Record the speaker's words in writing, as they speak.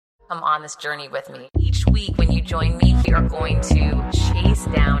Come on this journey with me. Each week when you join me, we are going to chase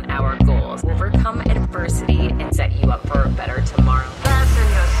down our goals, overcome adversity, and set you up for a better tomorrow. Fasten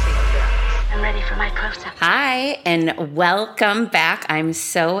your seatbelts. I'm ready for my close-up. Hi, and welcome back. I'm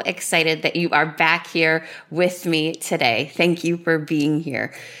so excited that you are back here with me today. Thank you for being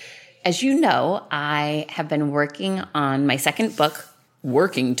here. As you know, I have been working on my second book,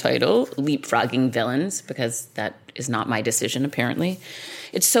 working title, Leapfrogging Villains, because that is not my decision, apparently.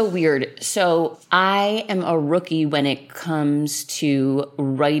 It's so weird. So I am a rookie when it comes to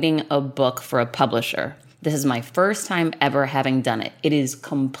writing a book for a publisher. This is my first time ever having done it. It is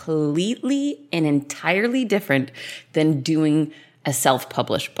completely and entirely different than doing a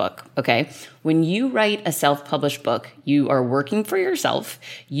self-published book, okay? When you write a self-published book, you are working for yourself.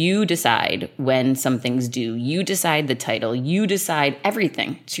 You decide when something's due. You decide the title. You decide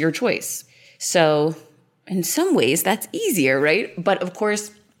everything. It's your choice. So in some ways, that's easier, right? But of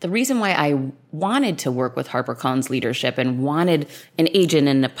course, the reason why I wanted to work with HarperCollins Leadership and wanted an agent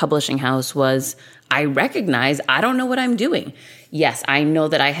in a publishing house was I recognize I don't know what I'm doing. Yes, I know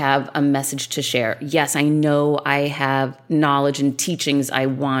that I have a message to share. Yes, I know I have knowledge and teachings I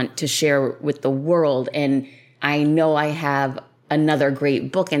want to share with the world. And I know I have another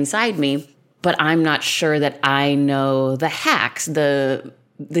great book inside me, but I'm not sure that I know the hacks, the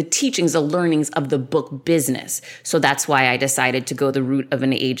teachings, the learnings of the book business. So that's why I decided to go the route of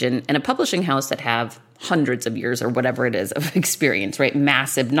an agent and a publishing house that have hundreds of years or whatever it is of experience, right?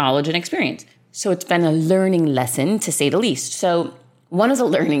 Massive knowledge and experience. So it's been a learning lesson, to say the least. So one of the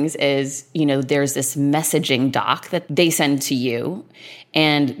learnings is, there's this messaging doc that they send to you,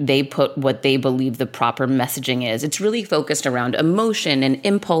 and they put what they believe the proper messaging is. It's really focused around emotion and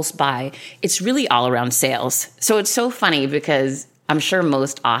impulse buy. It's really all around sales. So it's so funny because I'm sure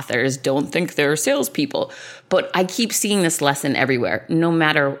most authors don't think they're salespeople, but I keep seeing this lesson everywhere. No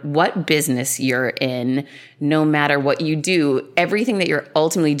matter what business you're in, no matter what you do, everything that you're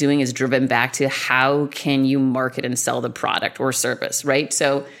ultimately doing is driven back to how can you market and sell the product or service, right?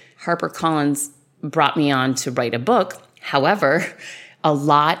 So HarperCollins brought me on to write a book. However, a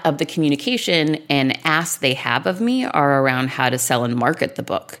lot of the communication and asks they have of me are around how to sell and market the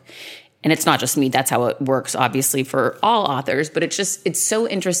book. And it's not just me. That's how it works, obviously, for all authors. But it's so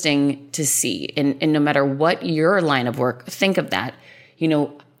interesting to see. And no matter what your line of work, think of that.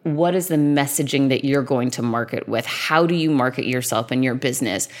 What is the messaging that you're going to market with? How do you market yourself and your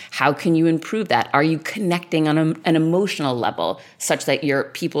business? How can you improve that? Are you connecting on an emotional level such that your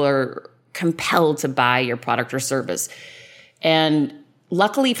people are compelled to buy your product or service? And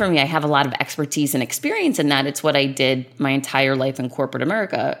luckily for me, I have a lot of expertise and experience in that. It's what I did my entire life in corporate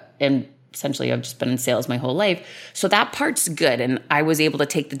America. And essentially, I've just been in sales my whole life. So that part's good. And I was able to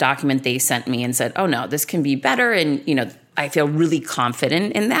take the document they sent me and said, oh, no, this can be better. And, I feel really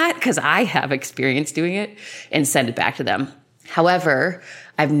confident in that because I have experience doing it, and send it back to them. However,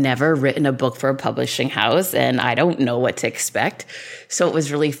 I've never written a book for a publishing house, and I don't know what to expect. So it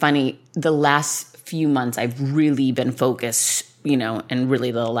was really funny. The last few months, I've really been focused, and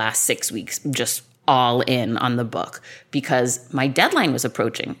really the last 6 weeks, just all in on the book because my deadline was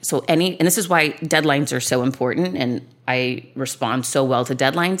approaching. And this is why deadlines are so important, and I respond so well to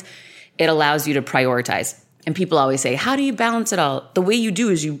deadlines. It allows you to prioritize. And people always say, how do you balance it all? The way you do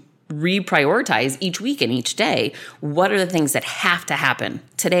is you reprioritize each week and each day. What are the things that have to happen?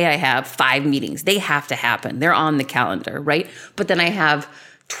 Today I have 5 meetings. They have to happen. They're on the calendar, right? But then I have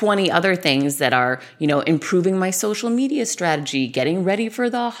 20 other things that are, improving my social media strategy, getting ready for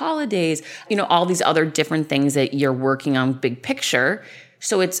the holidays, all these other different things that you're working on big picture.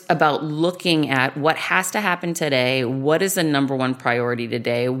 So it's about looking at what has to happen today. What is the number one priority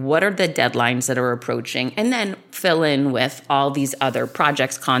today? What are the deadlines that are approaching? And then fill in with all these other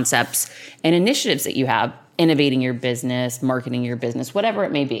projects, concepts, and initiatives that you have, innovating your business, marketing your business, whatever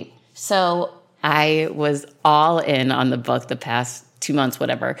it may be. So I was all in on the book the past 2 months,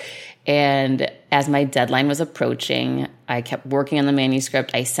 whatever. And as my deadline was approaching, I kept working on the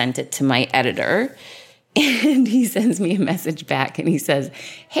manuscript. I sent it to my editor, and he sends me a message back and he says,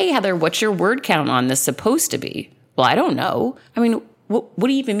 hey, Heather, what's your word count on this supposed to be? Well, I don't know. I mean, what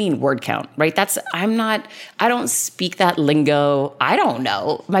do you even mean word count, right? I don't speak that lingo. I don't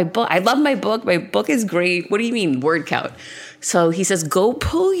know. My book, I love my book. My book is great. What do you mean word count? So he says, go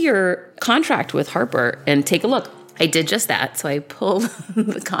pull your contract with Harper and take a look. I did just that. So I pulled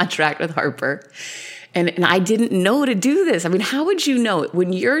the contract with Harper. And I didn't know to do this. I mean, how would you know it?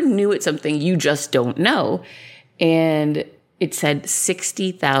 When you're new at something, you just don't know. And it said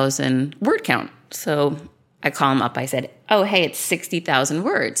 60,000 word count. So I call him up. I said, oh, hey, it's 60,000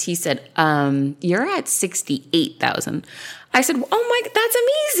 words. He said, you're at 68,000. I said, oh my, that's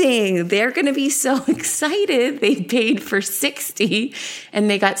amazing. They're going to be so excited. They paid for 60 and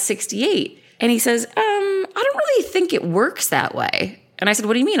they got 68. And he says, I don't really think it works that way. And I said,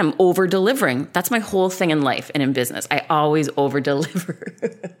 what do you mean? I'm over delivering. That's my whole thing in life and in business. I always over deliver.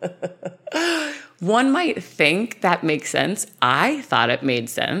 One might think that makes sense. I thought it made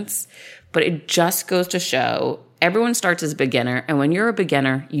sense, but it just goes to show everyone starts as a beginner. And when you're a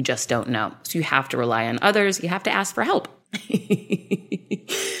beginner, you just don't know. So you have to rely on others. You have to ask for help.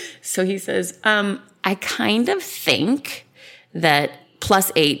 So he says, I kind of think that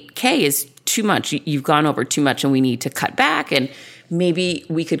plus 8K is too much. You've gone over too much and we need to cut back, and maybe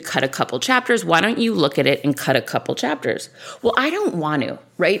we could cut a couple chapters. Why don't you look at it and cut a couple chapters? Well, I don't want to,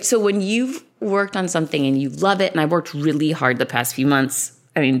 right? So when you've worked on something and you love it, and I've worked really hard the past few months.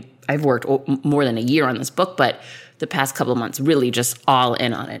 I mean, I've worked more than a year on this book, but the past couple of months, really just all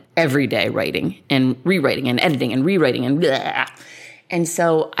in on it every day, writing and rewriting and editing and rewriting and blah. And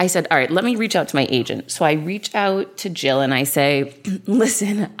so I said, all right, let me reach out to my agent. So I reach out to Jill and I say,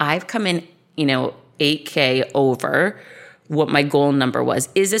 listen, I've come in, 8K over what my goal number was.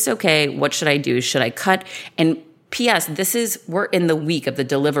 Is this okay? What should I do? Should I cut? And P.S., we're in the week of the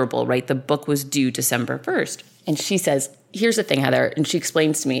deliverable, right? The book was due December 1st. And she says, here's the thing, Heather. And she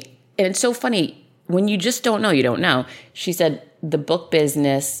explains to me, and it's so funny, when you just don't know, you don't know. She said, the book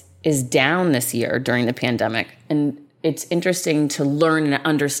business is down this year during the pandemic. And it's interesting to learn and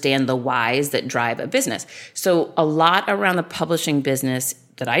understand the whys that drive a business. So a lot around the publishing business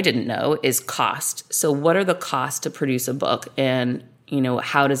that I didn't know is cost. So what are the costs to produce a book? And,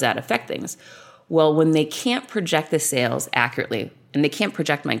 how does that affect things? Well, when they can't project the sales accurately, and they can't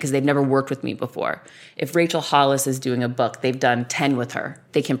project mine because they've never worked with me before. If Rachel Hollis is doing a book, they've done 10 with her.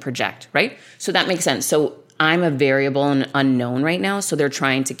 They can project, right? So that makes sense. So I'm a variable and unknown right now. So they're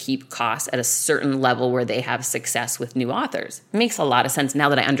trying to keep costs at a certain level where they have success with new authors. It makes a lot of sense now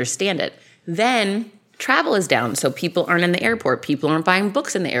that I understand it. Then travel is down. So people aren't in the airport. People aren't buying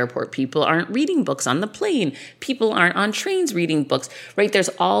books in the airport. People aren't reading books on the plane. People aren't on trains reading books, right? There's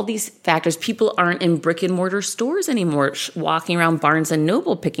all these factors. People aren't in brick and mortar stores anymore, walking around Barnes and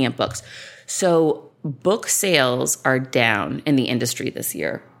Noble picking up books. So book sales are down in the industry this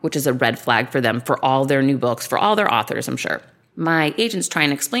year, which is a red flag for them, for all their new books, for all their authors, I'm sure. My agent's trying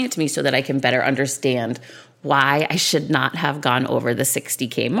to explain it to me so that I can better understand why I should not have gone over the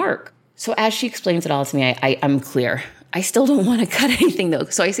 60K mark. So as she explains it all to me, I'm clear. I still don't want to cut anything though.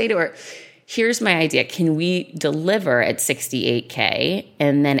 So I say to her, here's my idea. Can we deliver at 68K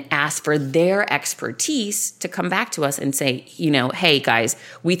and then ask for their expertise to come back to us and say, hey guys,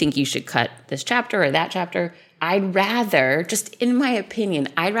 we think you should cut this chapter or that chapter. I'd rather, just in my opinion,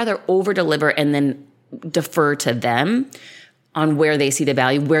 over deliver and then defer to them on where they see the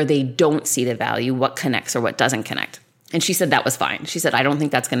value, where they don't see the value, what connects or what doesn't connect. And she said that was fine. She said, I don't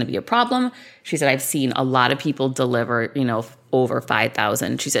think that's going to be a problem. She said, I've seen a lot of people deliver, over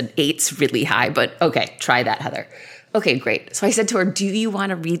 5,000. She said, 8's really high, but okay, try that, Heather. Okay, great. So I said to her, do you want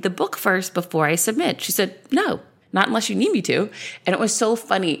to read the book first before I submit? She said, no, not unless you need me to. And it was so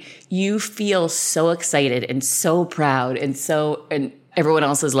funny. You feel so excited and so proud and everyone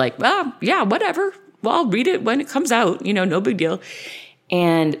else is like, well, yeah, whatever. Well, I'll read it when it comes out, no big deal.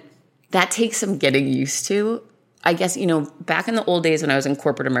 And that takes some getting used to. I guess, back in the old days when I was in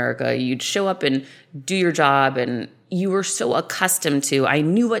corporate America, you'd show up and do your job and you were so accustomed to, I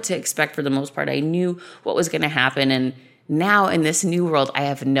knew what to expect for the most part. I knew what was going to happen. And now in this new world, I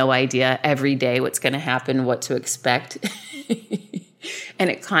have no idea every day what's going to happen, what to expect. And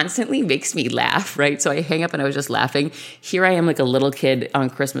it constantly makes me laugh, right? So I hang up and I was just laughing. Here I am like a little kid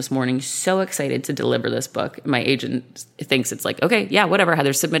on Christmas morning, so excited to deliver this book. My agent thinks it's like, okay, yeah, whatever,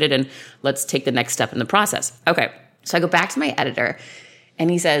 Heather, submit it and let's take the next step in the process. Okay, so I go back to my editor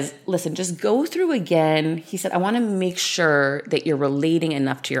and he says, listen, just go through again. He said, I want to make sure that you're relating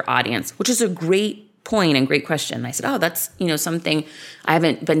enough to your audience, which is a great point and great question. I said, oh, that's, something I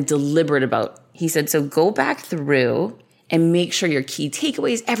haven't been deliberate about. He said, so go back through and make sure your key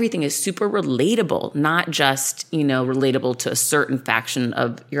takeaways, everything is super relatable, not just, relatable to a certain faction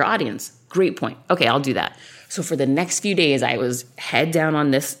of your audience. Great point. Okay, I'll do that. So for the next few days, I was head down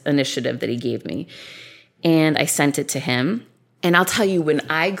on this initiative that he gave me, and I sent it to him. And I'll tell you, when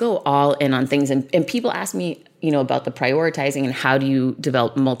I go all in on things, and people ask me, about the prioritizing and how do you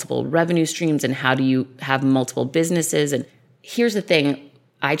develop multiple revenue streams and how do you have multiple businesses? And here's the thing.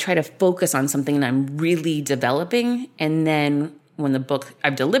 I try to focus on something that I'm really developing. And then when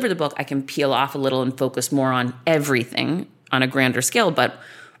I've delivered the book, I can peel off a little and focus more on everything on a grander scale. But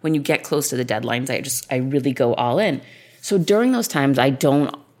when you get close to the deadlines, I really go all in. So during those times, I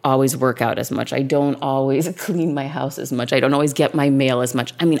don't always work out as much. I don't always clean my house as much. I don't always get my mail as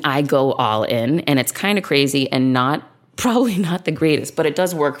much. I mean, I go all in, and it's kind of crazy and probably not the greatest, but it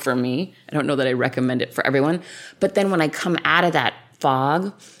does work for me. I don't know that I recommend it for everyone. But then when I come out of that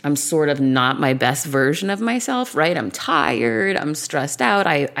fog, I'm sort of not my best version of myself, right? I'm tired, I'm stressed out.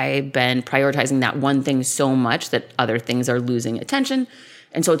 I've been prioritizing that one thing so much that other things are losing attention.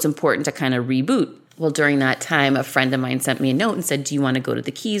 And so it's important to kind of reboot. Well, during that time, a friend of mine sent me a note and said, do you want to go to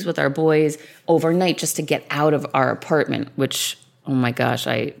the Keys with our boys overnight just to get out of our apartment? Which, oh my gosh,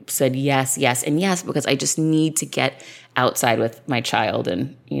 I said yes, and yes, because I just need to get outside with my child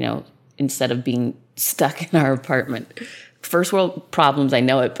and, instead of being stuck in our apartment. First world problems, I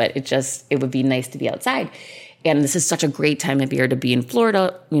know it, but it would be nice to be outside. And this is such a great time of year to be in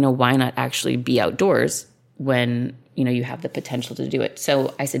Florida. Why not actually be outdoors when, you have the potential to do it?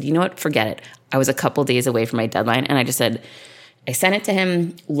 So I said, you know what, forget it. I was a couple days away from my deadline, and I just said, I sent it to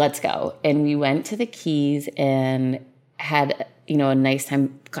him, let's go. And we went to the Keys and had, a nice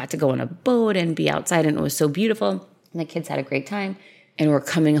time, got to go on a boat and be outside, and it was so beautiful. And the kids had a great time. And we're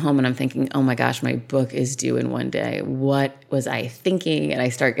coming home and I'm thinking, oh my gosh, my book is due in one day. What was I thinking? And I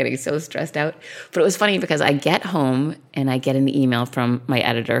start getting so stressed out. But it was funny because I get home and I get an email from my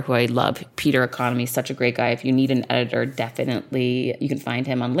editor, who I love, Peter Economy, such a great guy. If you need an editor, definitely you can find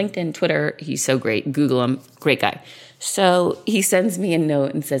him on LinkedIn, Twitter. He's so great. Google him. Great guy. So he sends me a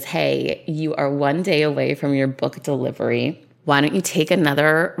note and says, hey, you are one day away from your book delivery. Why don't you take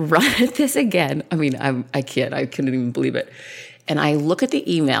another run at this again? I mean, I couldn't even believe it. And I look at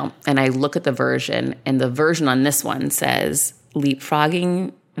the email and I look at the version, and the version on this one says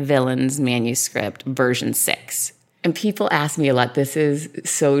Leapfrogging Villains Manuscript version 6. And people ask me a lot, this is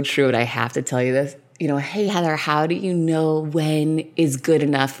so true, and I have to tell you this. Hey, Heather, how do you know when is good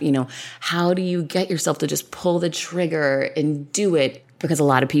enough? How do you get yourself to just pull the trigger and do it? Because a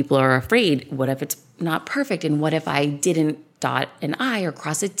lot of people are afraid, what if it's not perfect? And what if I didn't dot an I or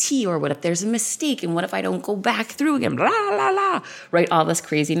cross a T, or what if there's a mistake, and what if I don't go back through again, blah, blah, blah, right? All this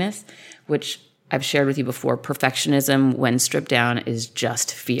craziness, which I've shared with you before. Perfectionism, when stripped down, is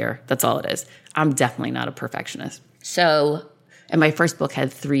just fear. That's all it is. I'm definitely not a perfectionist. So, and my first book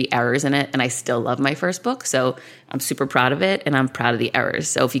had 3 errors in it, and I still love my first book. So I'm super proud of it, and I'm proud of the errors.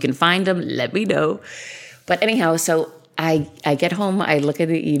 So if you can find them, let me know. But anyhow, so I get home, I look at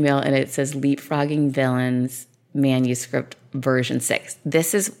the email, and it says Leapfrogging Villains Manuscript version 6.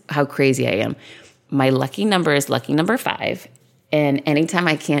 This is how crazy I am. My lucky number is lucky number 5. And anytime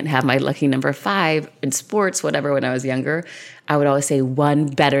I can't have my lucky number 5 in sports, whatever, when I was younger, I would always say 1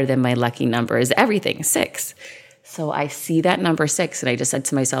 better than my lucky number is everything, 6. So I see that number 6, and I just said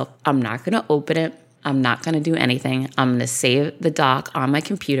to myself, I'm not going to open it. I'm not going to do anything. I'm going to save the doc on my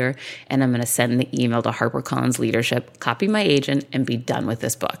computer, and I'm going to send the email to HarperCollins Leadership, copy my agent, and be done with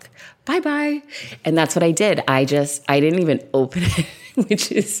this book. Bye-bye. And that's what I did. I didn't even open it,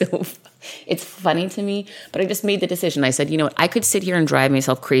 which is so it's funny to me, but I just made the decision. I said, I could sit here and drive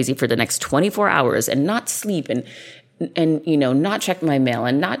myself crazy for the next 24 hours and not sleep and not check my mail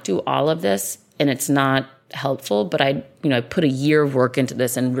and not do all of this, and it's not helpful, but I put a year of work into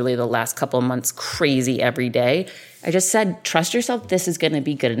this, and really the last couple of months crazy every day. I just said, trust yourself. This is going to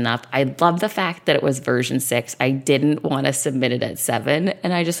be good enough. I love the fact that it was version 6. I didn't want to submit it at 7.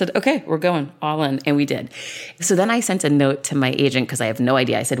 And I just said, okay, we're going all in. And we did. So then I sent a note to my agent, because I have no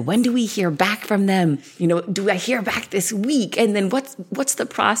idea. I said, when do we hear back from them? Do I hear back this week? And then what's the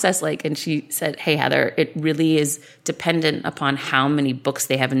process like? And she said, hey, Heather, it really is dependent upon how many books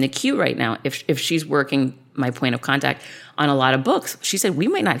they have in the queue right now. If she's working, my point of contact, on a lot of books, she said, we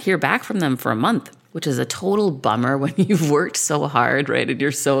might not hear back from them for a month, which is a total bummer when you've worked so hard, right? And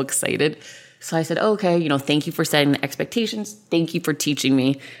you're so excited. So I said, okay, thank you for setting the expectations. Thank you for teaching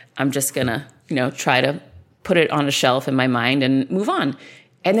me. I'm just going to, try to put it on a shelf in my mind and move on.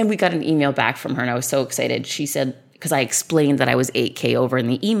 And then we got an email back from her, and I was so excited. She said, because I explained that I was 8K over in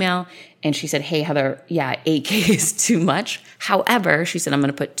the email, and she said, hey, Heather, yeah, 8K is too much. However, she said, I'm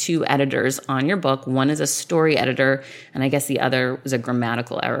going to put 2 editors on your book. One is a story editor, and I guess the other was a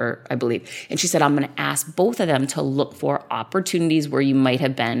grammatical error, I believe. And she said, I'm going to ask both of them to look for opportunities where you might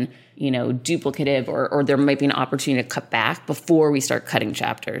have been, duplicative, or there might be an opportunity to cut back before we start cutting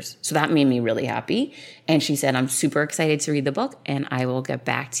chapters. So that made me really happy. And she said, I'm super excited to read the book, and I will get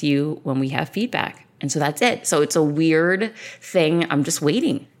back to you when we have feedback. And so that's it. So it's a weird thing. I'm just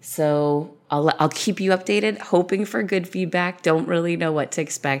waiting. So I'll keep you updated, hoping for good feedback. Don't really know what to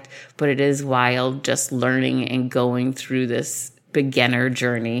expect, but it is wild just learning and going through this beginner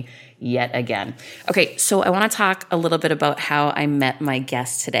journey yet again. Okay, so I want to talk a little bit about how I met my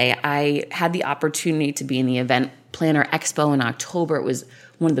guest today. I had the opportunity to be in the Event Planner Expo in October. It was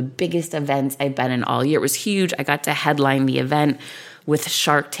one of the biggest events I've been in all year. It was huge. I got to headline the event with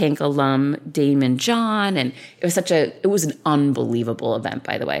Shark Tank alum Daymond John. And it was an unbelievable event,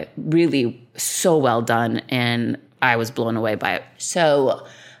 by the way, really so well done. And I was blown away by it. So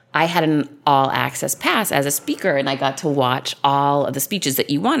I had an all access pass as a speaker, and I got to watch all of the speeches that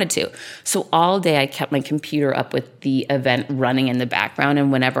you wanted to. So all day I kept my computer up with the event running in the background.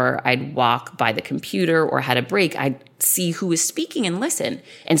 And whenever I'd walk by the computer or had a break, I'd see who was speaking and listen.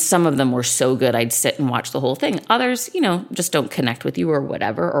 And some of them were so good, I'd sit and watch the whole thing. Others, just don't connect with you or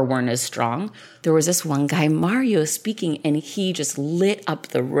whatever, or weren't as strong. There was this one guy, Mario, speaking, and he just lit up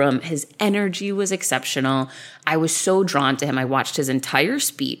the room. His energy was exceptional. I was so drawn to him. I watched his entire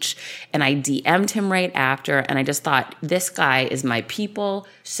speech, and I DM'd him right after, and I just thought, this guy is my people.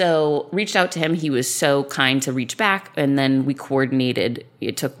 So reached out to him. He was so kind to reach back, and then we coordinated.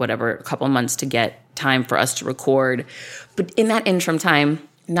 It took a couple months to get time for us to record. But in that interim time,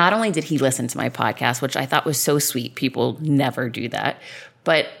 not only did he listen to my podcast, which I thought was so sweet, people never do that,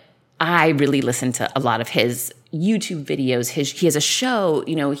 but I really listened to a lot of his YouTube videos. He has a show,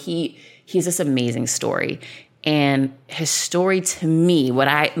 he has this amazing story. And his story, to me,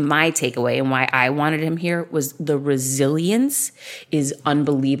 my takeaway and why I wanted him here was the resilience is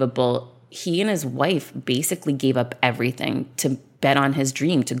unbelievable. He and his wife basically gave up everything to bet on his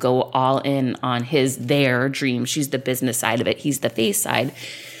dream, to go all in on their dream. She's the business side of it. He's the face side.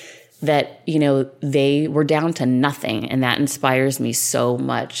 That, they were down to nothing. And that inspires me so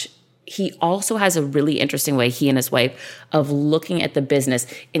much. He also has a really interesting way, he and his wife, of looking at the business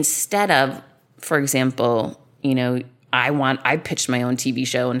instead of, for example, I pitched my own TV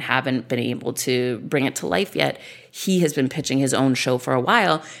show and haven't been able to bring it to life yet. He has been pitching his own show for a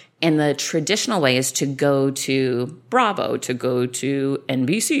while. And the traditional way is to go to Bravo, to go to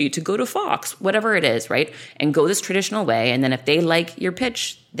NBC, to go to Fox, whatever it is, right? And go this traditional way. And then if they like your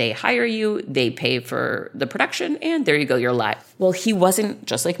pitch, they hire you, they pay for the production, and there you go, you're live. Well, he wasn't,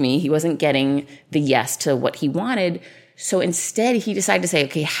 just like me, he wasn't getting the yes to what he wanted. So instead, he decided to say,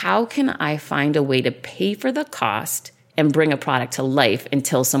 okay, how can I find a way to pay for the cost and bring a product to life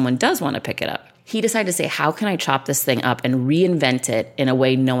until someone does want to pick it up? He decided to say, how can I chop this thing up and reinvent it in a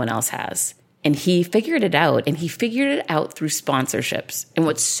way no one else has? And he figured it out, and he figured it out through sponsorships. And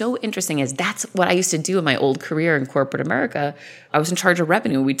what's so interesting is that's what I used to do in my old career in corporate America. I was in charge of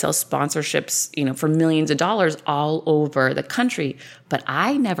revenue. We'd sell sponsorships, for millions of dollars all over the country. But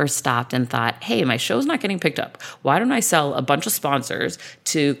I never stopped and thought, hey, my show's not getting picked up. Why don't I sell a bunch of sponsors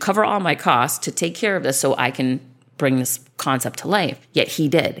to cover all my costs to take care of this so I can bring this concept to life? Yet he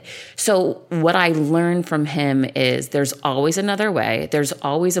did. So what I learned from him is there's always another way. There's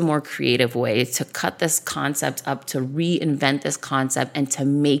always a more creative way to cut this concept up, to reinvent this concept, and to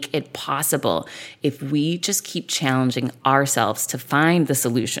make it possible if we just keep challenging ourselves to find the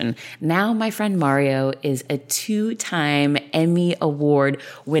solution. Now, my friend Mario is a 2-time Emmy Award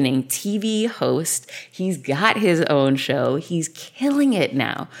winning TV host. He's got his own show. He's killing it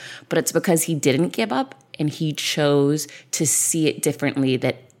now. But it's because he didn't give up, and he chose to see it differently,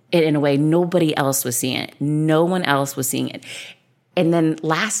 that in a way nobody else was seeing it. No one else was seeing it. And then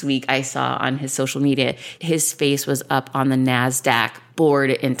last week I saw on his social media, his face was up on the NASDAQ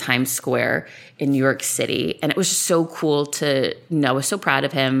board in Times Square in New York City. And it was just so cool to know. I was so proud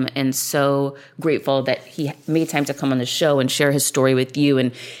of him and so grateful that he made time to come on the show and share his story with you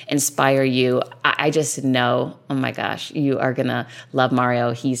and inspire you. I just know, oh my gosh, you are going to love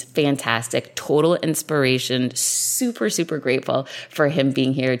Mario. He's fantastic, total inspiration, super, super grateful for him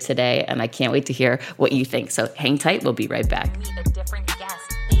being here today. And I can't wait to hear what you think. So hang tight. We'll be right back. Meet a different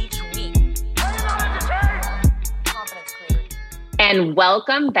guest each week. And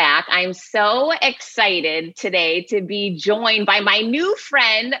welcome back. I'm so excited today to be joined by my new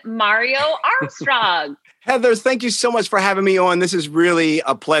friend, Mario Armstrong. Heather, thank you so much for having me on. This is really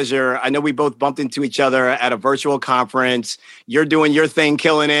a pleasure. I know we both bumped into each other at a virtual conference. You're doing your thing,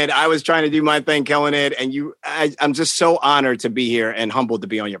 killing it. I was trying to do my thing, killing it. And I'm just so honored to be here and humbled to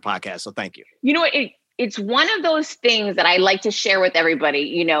be on your podcast. So thank you. You know, it's one of those things that I like to share with everybody.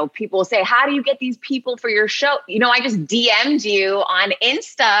 You know, people say, how do you get these people for your show? You know, I just DM'd you on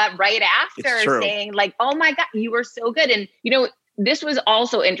Insta right after saying like, oh my God, you were so good. And, you know, this was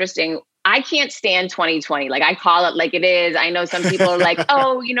also interesting. I can't stand 2020. Like I call it like it is. I know some people are like,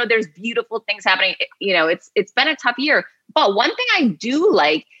 oh, you know, there's beautiful things happening. You know, it's been a tough year. But one thing I do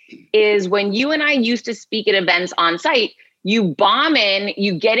like is when you and I used to speak at events on site, you bomb in,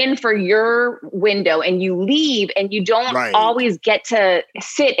 you get in for your window and you leave, and you don't always get to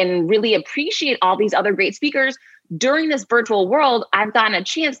sit and really appreciate all these other great speakers. During this virtual world, I've gotten a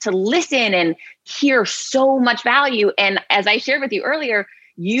chance to listen and hear so much value. And as I shared with you earlier,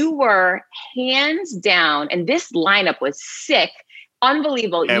 you were hands down, and this lineup was sick.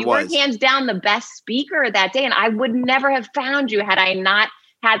 Unbelievable. You were hands down the best speaker that day. And I would never have found you had I not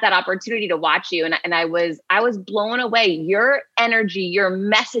had that opportunity to watch you. And I was blown away. Your energy, your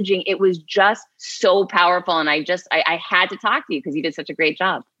messaging, it was just so powerful. And I had to talk to you because you did such a great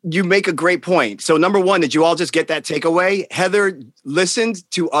job. You make a great point. So number one, did you all just get that takeaway? Heather listened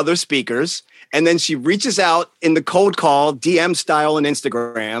to other speakers, and then she reaches out in the cold call, DM style on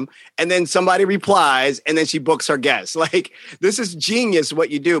Instagram, and then somebody replies, and then she books her guest. Like, this is genius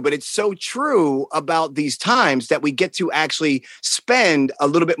what you do, but it's so true about these times that we get to actually spend a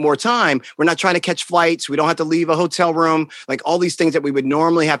little bit more time. We're not trying to catch flights. We don't have to leave a hotel room, like all these things that we would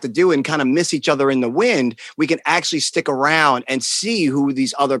normally have to do and kind of miss each other in the wind. We can actually stick around and see who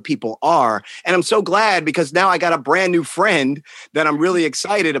these other people are. And I'm so glad because now I got a brand new friend that I'm really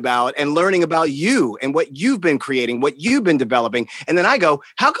excited about and learning about you and what you've been creating, what you've been developing. And then I go,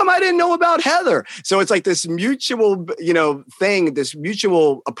 how come I didn't know about Heather? So it's like this mutual, thing, this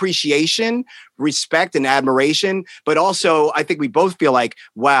mutual appreciation, respect and admiration. But also I think we both feel like,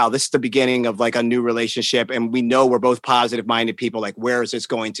 wow, this is the beginning of like a new relationship. And we know we're both positive minded people. Like, where is this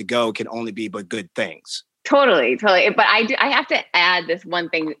going to go? Can only be but good things. Totally. But I have to add this one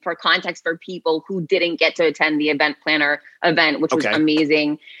thing for context for people who didn't get to attend the event planner event, which was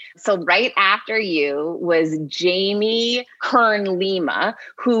amazing. So right after you was Jamie Kern Lima,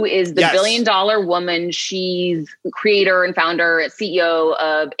 who is the $1 billion woman. She's creator and founder, CEO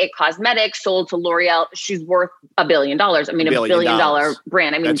of IT Cosmetics, sold to L'Oreal. She's worth $1 billion. I mean, $1 billion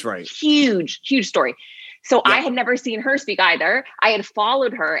brand. I mean, that's right. Huge story. So I had never seen her speak either. I had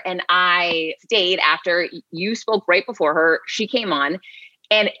followed her and I stayed after you spoke right before her. She came on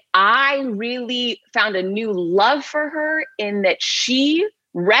and I really found a new love for her in that she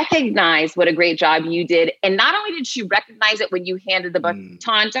recognized what a great job you did. And not only did she recognize it when you handed the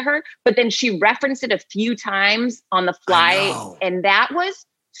baton to her, but then she referenced it a few times on the fly. And that was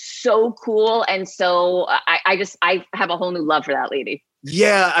so cool. And so I have a whole new love for that lady.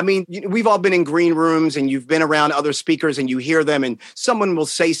 Yeah, I mean, we've all been in green rooms and you've been around other speakers and you hear them and someone will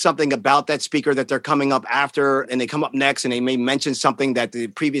say something about that speaker that they're coming up after and they come up next and they may mention something that the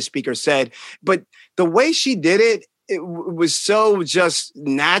previous speaker said. But the way she did it, it was so just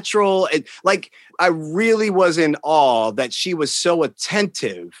natural. I really was in awe that she was so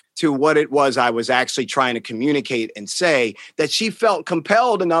attentive to what it was I was actually trying to communicate and say that she felt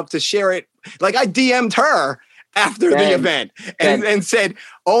compelled enough to share it. Like I DM'd her after the event and said,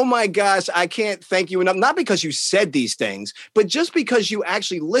 oh my gosh, I can't thank you enough. Not because you said these things, but just because you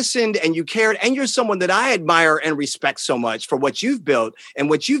actually listened and you cared. And you're someone that I admire and respect so much for what you've built and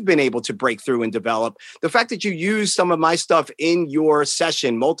what you've been able to break through and develop. The fact that you used some of my stuff in your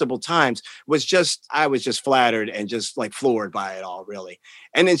session multiple times I was just flattered and just like floored by it all, really.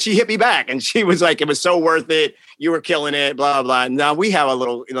 And then she hit me back and she was like, it was so worth it. You were killing it, blah, blah. And now we have a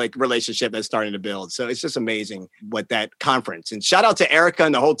little like relationship that's starting to build. So it's just amazing what that conference, and shout out to Erica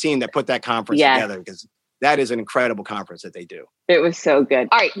and the whole team that put that conference together, because that is an incredible conference that they do. It was so good.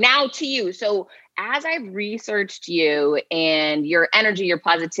 All right, now to you. So as I've researched you and your energy, your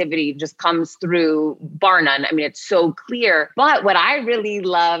positivity just comes through bar none. I mean, it's so clear. But what I really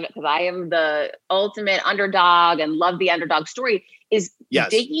love, because I am the ultimate underdog and love the underdog story, is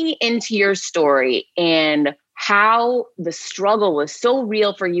digging into your story and how the struggle was so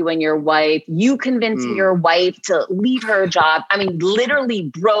real for you and your wife. You convincing your wife to leave her job. I mean, literally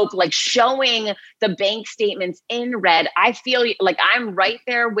broke, like showing the bank statements in red. I feel like I'm right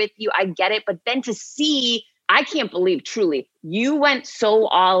there with you. I get it. But then to see, I can't believe truly, you went so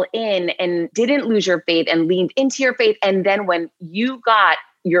all in and didn't lose your faith and leaned into your faith. And then when you got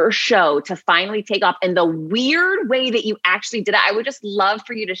your show to finally take off and the weird way that you actually did it, I would just love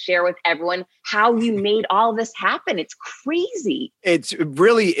for you to share with everyone how you made all this happen. It's crazy. It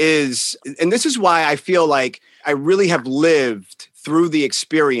really is. And this is why I feel like I really have lived through the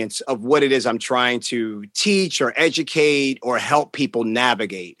experience of what it is I'm trying to teach or educate or help people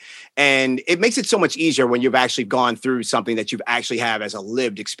navigate. And it makes it so much easier when you've actually gone through something that you've actually have as a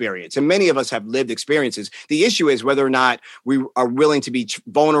lived experience. And many of us have lived experiences. The issue is whether or not we are willing to be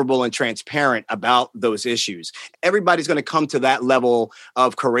vulnerable and transparent about those issues. Everybody's going to come to that level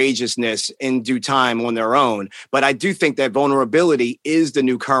of courageousness in due time on their own. But I do think that vulnerability is the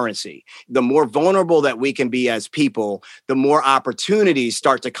new currency. The more vulnerable that we can be as people, the more opportunities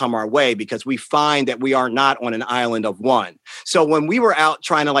start to come our way, because we find that we are not on an island of one. So when we were out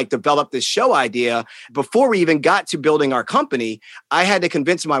trying to develop this show idea, before we even got to building our company, I had to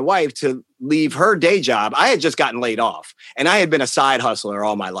convince my wife to leave her day job. I had just gotten laid off and I had been a side hustler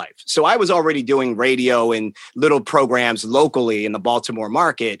all my life. So I was already doing radio and little programs locally in the Baltimore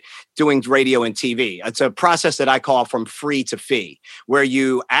market, doing radio and TV. It's a process that I call from free to fee, where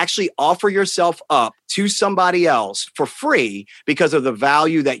you actually offer yourself up to somebody else for free because of the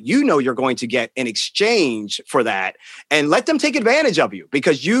value that you know you're going to get in exchange for that, and let them take advantage of you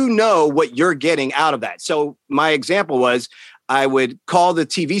because you know what you're getting out of that. So my example was, I would call the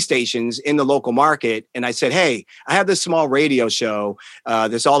TV stations in the local market and I said, hey, I have this small radio show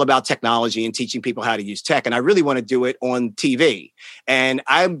that's all about technology and teaching people how to use tech. And I really want to do it on TV. And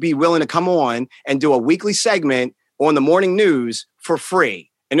I'd be willing to come on and do a weekly segment on the morning news for free.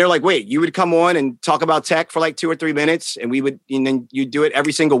 And they're like, wait, you would come on and talk about tech for like 2 or 3 minutes and and then you do it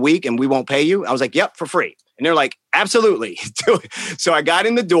every single week and we won't pay you? I was like, yep, for free. And they're like, absolutely. So I got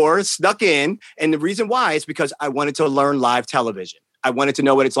in the door, snuck in. And the reason why is because I wanted to learn live television. I wanted to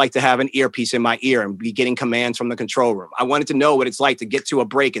know what it's like to have an earpiece in my ear and be getting commands from the control room. I wanted to know what it's like to get to a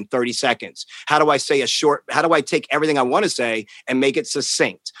break in 30 seconds. How do I take everything I want to say and make it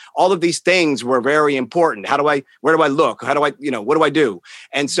succinct? All of these things were very important. Where do I look? What do I do?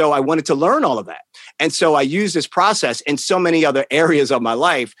 And so I wanted to learn all of that. And so I used this process in so many other areas of my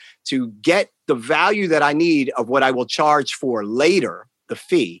life to get the value that I need of what I will charge for later, the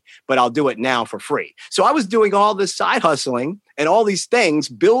fee, but I'll do it now for free. So I was doing all this side hustling and all these things,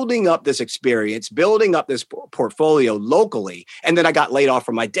 building up this experience, building up this portfolio locally. And then I got laid off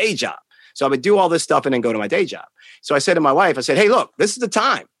from my day job. So I would do all this stuff and then go to my day job. So I said to my wife, I said, hey, look, this is the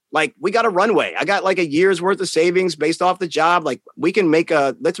time. Like, we got a runway. I got like a year's worth of savings based off the job. Like,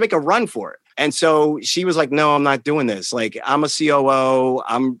 let's make a run for it. And so she was like, no, I'm not doing this. Like, I'm a COO.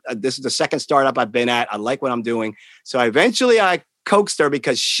 This is the second startup I've been at. I like what I'm doing. So I coaxed her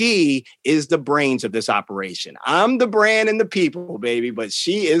because she is the brains of this operation. I'm the brand and the people, baby, but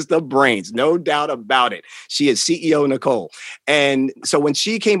she is the brains. No doubt about it. She is CEO Nicole. And so when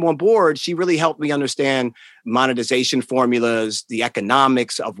she came on board, she really helped me understand monetization formulas, the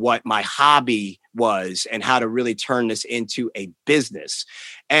economics of what my hobby was and how to really turn this into a business.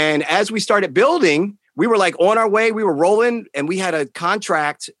 And as we started building, we were like on our way, we were rolling, and we had a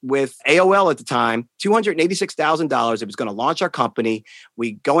contract with AOL at the time, $286,000. It was going to launch our company.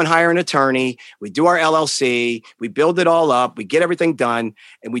 We go and hire an attorney. We do our LLC. We build it all up. We get everything done.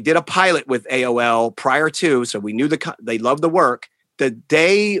 And we did a pilot with AOL prior to, so we knew they loved the work. The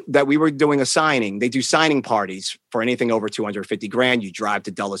day that we were doing a signing, they do signing parties for anything over $250,000. You drive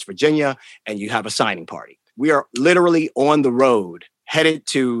to Dulles, Virginia, and you have a signing party. We are literally on the road, headed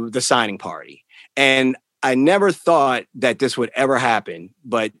to the signing party. And I never thought that this would ever happen,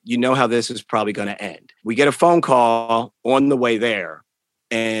 but you know how this is probably going to end. We get a phone call on the way there,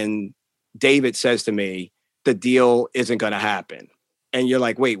 and David says to me, the deal isn't going to happen. And you're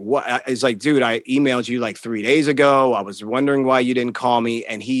like, wait, what? It's like, dude, I emailed you like 3 days ago. I was wondering why you didn't call me.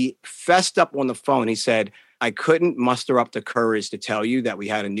 And he fessed up on the phone. He said, I couldn't muster up the courage to tell you that we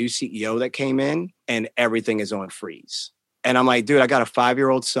had a new CEO that came in and everything is on freeze. And I'm like, dude, I got a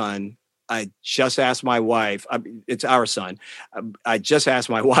 5-year-old son. I just asked my wife, it's our son. I just asked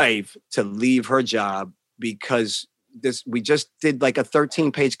my wife to leave her job because we just did like a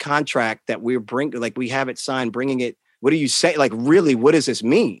 13-page contract that we have it signed, bringing it. What do you say? Like, really, what does this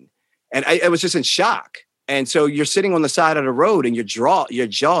mean? And I was just in shock. And so you're sitting on the side of the road and your jaw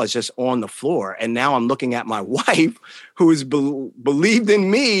is just on the floor. And now I'm looking at my wife who's believed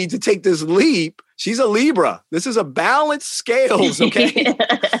in me to take this leap. She's a Libra. This is a balanced scales, okay?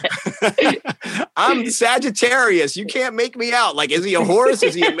 I'm Sagittarius. You can't make me out. Like, is he a horse?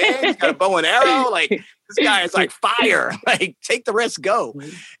 Is he a man? He's got a bow and arrow. Like, this guy is like fire. Like, take the risk, go.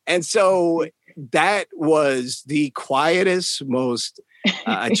 And so that was the quietest, most...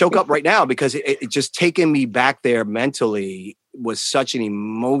 I choke up right now because it just taking me back there mentally was such an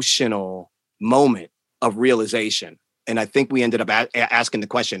emotional moment of realization. And I think we ended up asking the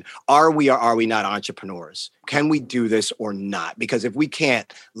question, are we or are we not entrepreneurs? Can we do this or not? Because if we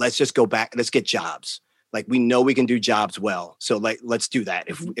can't, let's just go back. Let's get jobs. Like, we know we can do jobs well. So let's do that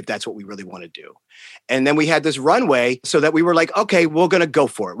if that's what we really want to do. And then we had this runway so that we were like, okay, we're going to go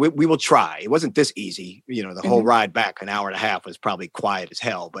for it. We will try. It wasn't this easy. You know, the whole ride back, an hour and a half, was probably quiet as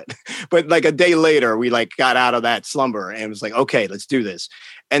hell. But like a day later, we like got out of that slumber and was like, okay, let's do this.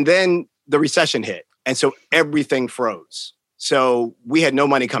 And then the recession hit. And so everything froze. So we had no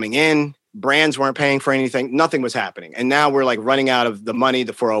money coming in. Brands weren't paying for anything. Nothing was happening. And now we're like running out of the money.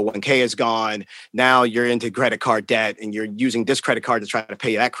 The 401k is gone. Now you're into credit card debt and you're using this credit card to try to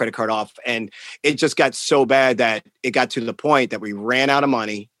pay that credit card off. And it just got so bad that it got to the point that we ran out of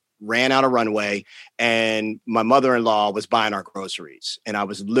money. ran out of runway, and my mother-in-law was buying our groceries. And I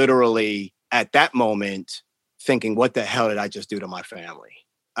was literally at that moment thinking, what the hell did I just do to my family?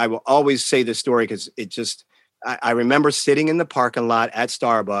 I will always say this story because I remember sitting in the parking lot at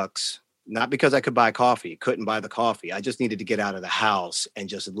Starbucks, not because I could buy coffee, couldn't buy the coffee. I just needed to get out of the house and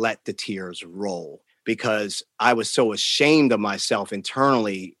just let the tears roll because I was so ashamed of myself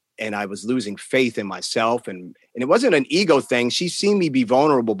internally, and I was losing faith in myself. And it wasn't an ego thing. She's seen me be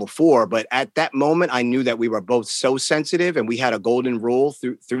vulnerable before, but at that moment, I knew that we were both so sensitive, and we had a golden rule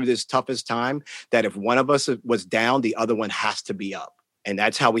through this toughest time that if one of us was down, the other one has to be up. And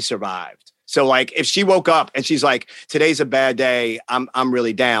that's how we survived. So like if she woke up and she's like, today's a bad day, I'm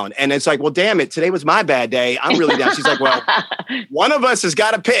really down. And it's like, well, damn it, today was my bad day. I'm really down. She's like, well, one of us has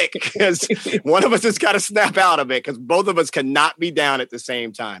got to pick because one of us has got to snap out of it because both of us cannot be down at the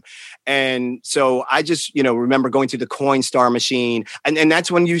same time. And so I just, remember going to the Coinstar machine. And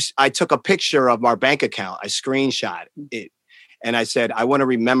that's when I took a picture of our bank account. I screenshot it. And I said, I want to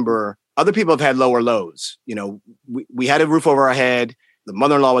remember other people have had lower lows. We had a roof over our head. The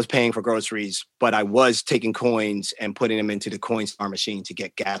mother-in-law was paying for groceries, but I was taking coins and putting them into the Coinstar machine to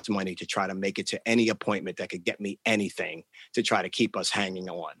get gas money to try to make it to any appointment that could get me anything to try to keep us hanging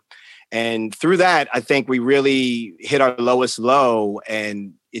on. And through that, I think we really hit our lowest low,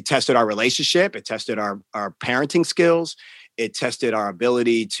 and it tested our relationship. It tested our parenting skills. It tested our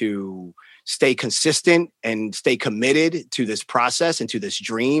ability to stay consistent and stay committed to this process and to this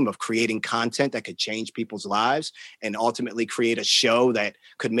dream of creating content that could change people's lives and ultimately create a show that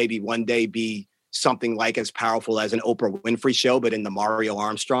could maybe one day be something like as powerful as an Oprah Winfrey show, but in the Mario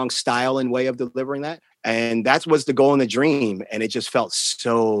Armstrong style and way of delivering that. And that was the goal and the dream. And it just felt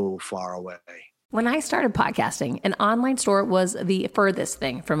so far away. When I started podcasting, an online store was the furthest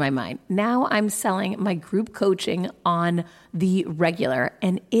thing from my mind. Now I'm selling my group coaching on the regular,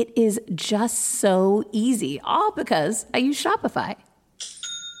 and it is just so easy, all because I use Shopify.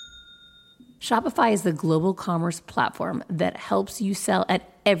 Shopify is the global commerce platform that helps you sell at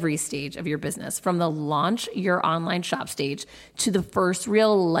every stage of your business, from the launch your online shop stage to the first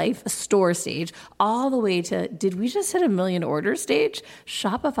real life store stage, all the way to, did we just hit 1 million orders stage?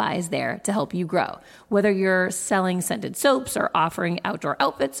 Shopify is there to help you grow. Whether you're selling scented soaps or offering outdoor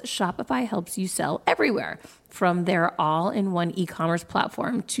outfits, Shopify helps you sell everywhere. From their all-in-one e-commerce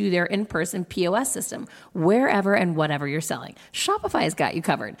platform to their in-person POS system, wherever and whatever you're selling, Shopify has got you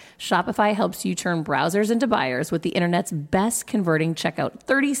covered. Shopify helps you turn browsers into buyers with the internet's best converting checkout,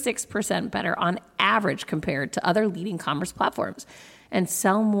 36% better on average compared to other leading commerce platforms. And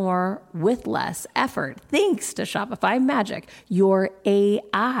sell more with less effort thanks to Shopify Magic, your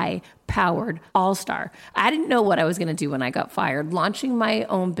AI-powered all-star. I didn't know what I was going to do when I got fired. Launching my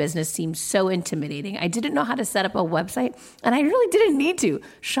own business seemed so intimidating. I didn't know how to set up a website, and I really didn't need to.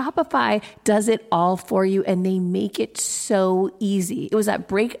 Shopify does it all for you, and they make it so easy. It was that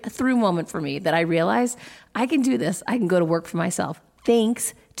breakthrough moment for me that I realized I can do this. I can go to work for myself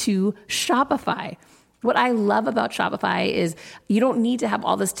thanks to Shopify. What I love about Shopify is you don't need to have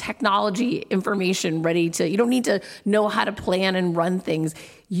all this technology information you don't need to know how to plan and run things.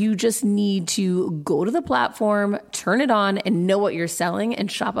 You just need to go to the platform, turn it on, and know what you're selling, and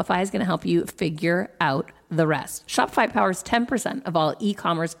Shopify is going to help you figure out the rest. Shopify powers 10% of all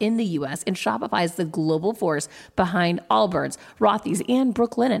e-commerce in the U.S., and Shopify is the global force behind Allbirds, Rothy's, and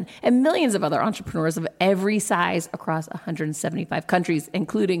Brooklinen, and millions of other entrepreneurs of every size across 175 countries,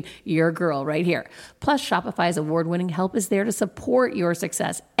 including your girl right here. Plus, Shopify's award-winning help is there to support your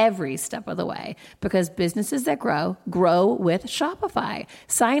success every step of the way, because businesses that grow with Shopify.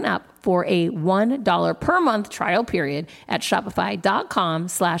 Sign up for a $1 per month trial period at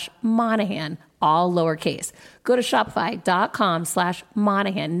shopify.com/Monahan, all lowercase. Go to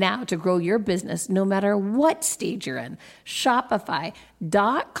shopify.com/Monahan now to grow your business no matter what stage you're in.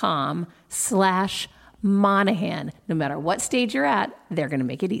 Shopify.com/Monahan. No matter what stage you're at, they're going to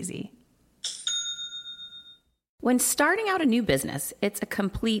make it easy. When starting out a new business, it's a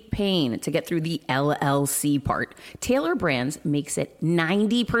complete pain to get through the LLC part. Taylor Brands makes it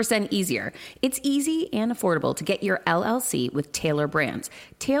 90% easier. It's easy and affordable to get your LLC with Taylor Brands.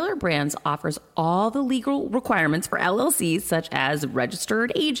 Taylor Brands offers all the legal requirements for LLCs, such as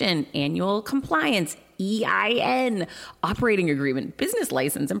registered agent, annual compliance, EIN, operating agreement, business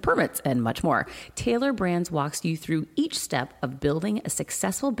license, and permits, and much more. Taylor Brands walks you through each step of building a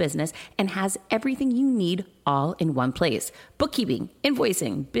successful business and has everything you need all in one place. Bookkeeping,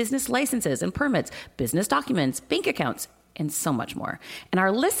 invoicing, business licenses and permits, business documents, bank accounts, and so much more. And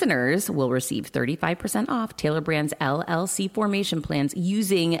our listeners will receive 35% off Tailor Brands LLC formation plans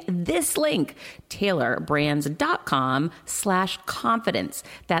using this link, tailorbrands.com/confidence.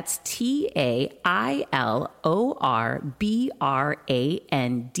 That's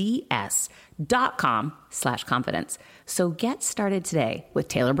TAILORBRANDS.com/confidence. So get started today with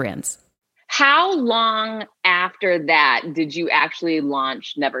Tailor Brands. How long after that did you actually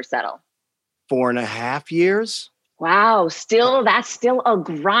launch Never Settle? 4.5 years. Wow. That's still a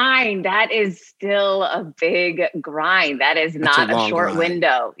grind. That is still a big grind. That is not a short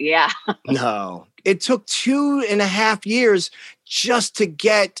window. Yeah. No, it took 2.5 years just to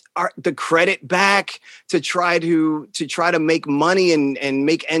get the credit back, to try to make money and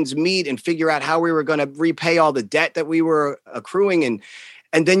make ends meet and figure out how we were going to repay all the debt that we were accruing.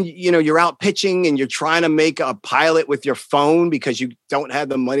 And then, you're out pitching and you're trying to make a pilot with your phone because you don't have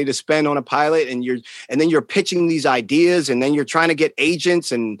the money to spend on a pilot. And then you're pitching these ideas, and then you're trying to get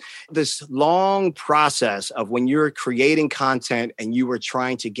agents, and this long process of when you're creating content and you were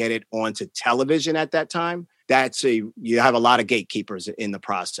trying to get it onto television at that time. You have a lot of gatekeepers in the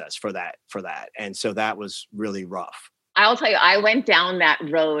process for that. And so that was really rough. I'll tell you, I went down that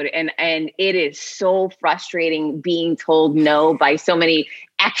road and it is so frustrating being told no by so many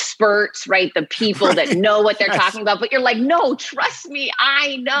experts, right? The people that know what they're talking about, but you're like, no, trust me,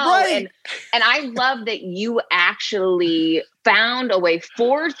 I know. Right. And I love that you actually found a way,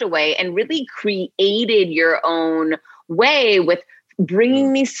 forged a way, and really created your own way with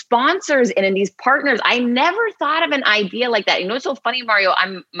bringing these sponsors in and these partners. I never thought of an idea like that. It's so funny, Mario,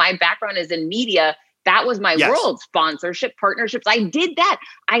 my background is in media. That was my world, sponsorship, partnerships. I did that.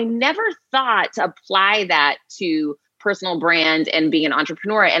 I never thought to apply that to personal brand and being an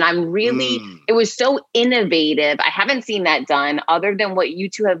entrepreneur. And I'm really, it was so innovative. I haven't seen that done other than what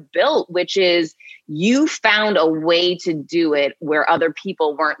you two have built, which is you found a way to do it where other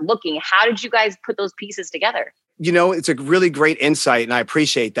people weren't looking. How did you guys put those pieces together? It's a really great insight, and I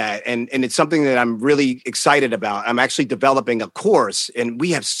appreciate that. And it's something that I'm really excited about. I'm actually developing a course, and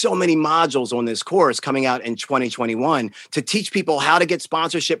we have so many modules on this course coming out in 2021 to teach people how to get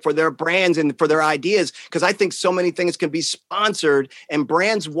sponsorship for their brands and for their ideas. Because I think so many things can be sponsored, and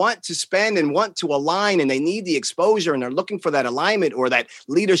brands want to spend and want to align, and they need the exposure, and they're looking for that alignment or that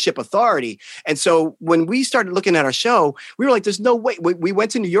leadership authority. And so when we started looking at our show, we were like, there's no way. We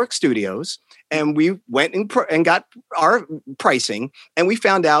went to New York studios, and we went and got our pricing, and we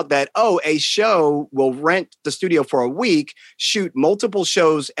found out that, a show will rent the studio for a week, shoot multiple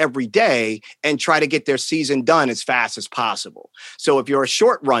shows every day, and try to get their season done as fast as possible. So if you're a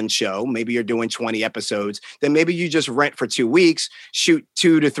short run show, maybe you're doing 20 episodes, then maybe you just rent for 2 weeks, shoot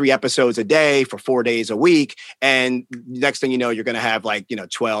 2 to 3 episodes a day for 4 days a week. And next thing you know, you're going to have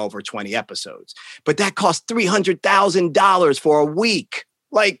 12 or 20 episodes. But that costs $300,000 for a week.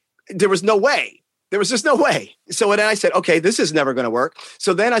 There was no way. There was just no way. So then I said, okay, this is never going to work.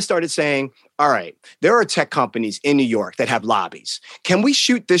 So then I started saying, all right, there are tech companies in New York that have lobbies. Can we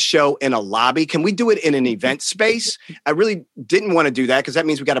shoot this show in a lobby? Can we do it in an event space? I really didn't want to do that because that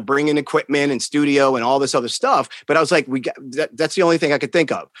means we got to bring in equipment and studio and all this other stuff. But I was like, that's the only thing I could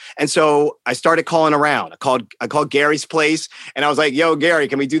think of. And so I started calling around. I called Gary's place, and I was like, yo, Gary,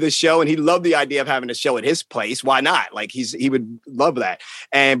 can we do this show? And he loved the idea of having a show at his place. Why not? He would love that.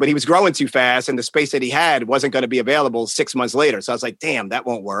 But he was growing too fast, and the space that he had wasn't going to be available 6 months later. So I was like, damn, that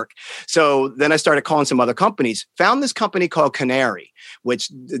won't work. So then I started calling some other companies, found this company called Canary, which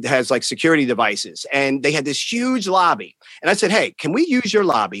has security devices. And they had this huge lobby. And I said, hey, can we use your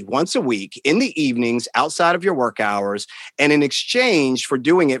lobby once a week in the evenings outside of your work hours? And in exchange for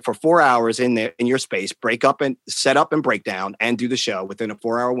doing it for 4 hours in your space, break up and set up and break down and do the show within a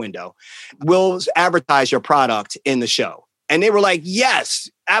 4-hour window, we'll advertise your product in the show. And they were like, yes,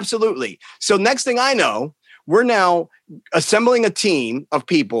 absolutely. So next thing I know, we're now assembling a team of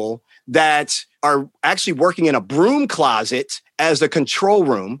people that are actually working in a broom closet as a control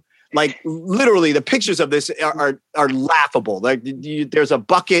room. Literally, the pictures of this are laughable. There's a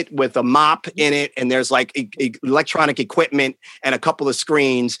bucket with a mop in it, and there's electronic equipment and a couple of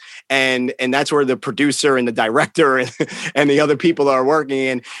screens, and that's where the producer and the director and the other people are working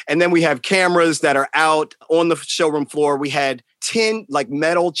in. And then we have cameras that are out on the showroom floor. We had 10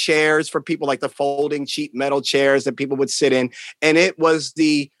 metal chairs for people, the folding cheap metal chairs that people would sit in, and it was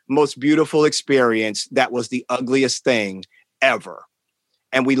the most beautiful experience. That was the ugliest thing ever.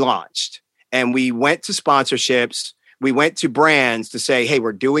 And we launched, and we went to sponsorships. We went to brands to say, hey,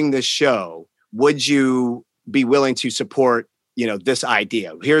 we're doing this show. Would you be willing to support, this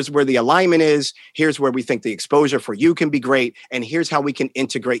idea. Here's where the alignment is. Here's where we think the exposure for you can be great. And here's how we can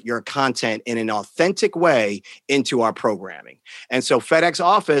integrate your content in an authentic way into our programming. And so FedEx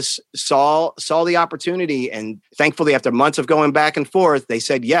Office saw the opportunity. And thankfully, after months of going back and forth, they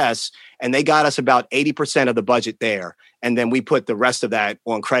said yes. And they got us about 80% of the budget there. And then we put the rest of that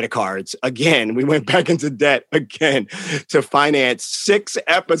on credit cards. Again, we went back into debt again to finance 6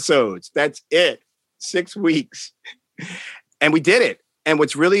 episodes. That's it. 6 weeks. And we did it. And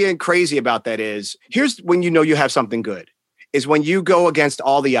what's really crazy about that is, here's when you have something good, is when you go against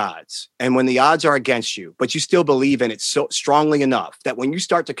all the odds. And when the odds are against you, but you still believe in it so strongly enough that when you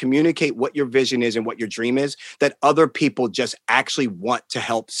start to communicate what your vision is and what your dream is, that other people just actually want to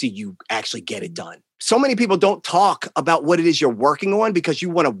help see you actually get it done. So many people don't talk about what it is you're working on because you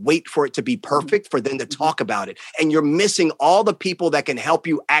want to wait for it to be perfect for them to talk about it. And you're missing all the people that can help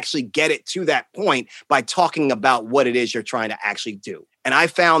you actually get it to that point by talking about what it is you're trying to actually do. And I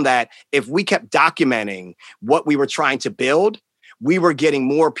found that if we kept documenting what we were trying to build, we were getting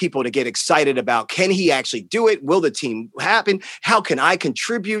more people to get excited about, can he actually do it? Will the team happen? How can I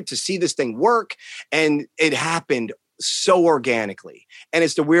contribute to see this thing work? And it happened so organically. And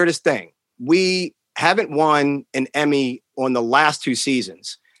it's the weirdest thing. We haven't won an Emmy on the last 2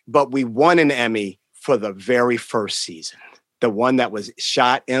 seasons, but we won an Emmy for the very first season. The one that was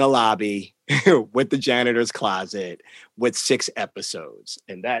shot in a lobby with the janitor's closet with 6 episodes.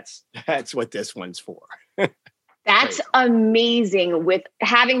 And that's what this one's for. That's amazing, with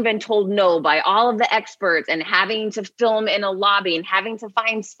having been told no by all of the experts and having to film in a lobby and having to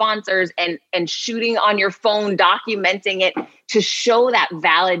find sponsors and shooting on your phone, documenting it to show that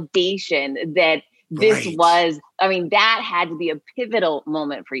validation that this was, that had to be a pivotal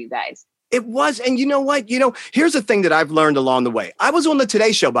moment for you guys. It was. And you know what? Here's the thing that I've learned along the way. I was on the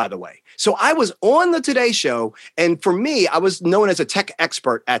Today Show, by the way. So I was on the Today Show. And for me, I was known as a tech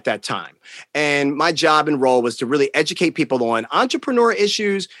expert at that time. And my job and role was to really educate people on entrepreneur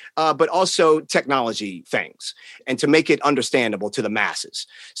issues, but also technology things, and to make it understandable to the masses.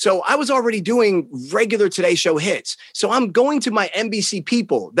 So I was already doing regular Today Show hits. So I'm going to my NBC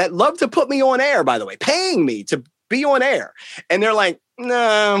people that love to put me on air, by the way, paying me to be on air. And they're like,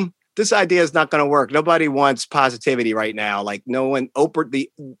 no, this idea is not going to work. Nobody wants positivity right now. Like no one,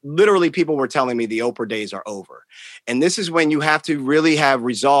 literally people were telling me the Oprah days are over. And this is when you have to really have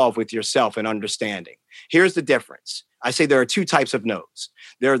resolve with yourself and understanding. Here's the difference. I say there are 2 types of no's.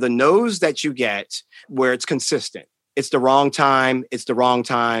 There are the no's that you get where it's consistent. It's the wrong time. It's the wrong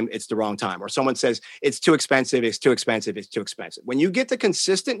time. It's the wrong time. Or someone says, it's too expensive. It's too expensive. It's too expensive. When you get the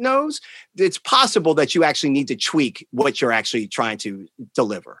consistent no's, it's possible that you actually need to tweak what you're actually trying to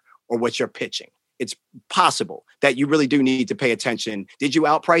deliver or what you're pitching. It's possible that you really do need to pay attention. Did you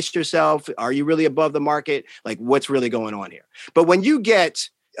outprice yourself? Are you really above the market? Like what's really going on here? But when you get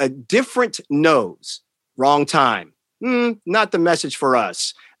a different no's, wrong time, not the message for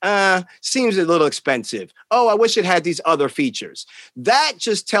us. Seems a little expensive. Oh, I wish it had these other features. That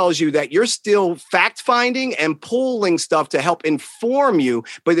just tells you that you're still fact-finding and pulling stuff to help inform you,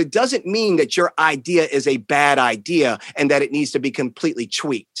 but it doesn't mean that your idea is a bad idea and that it needs to be completely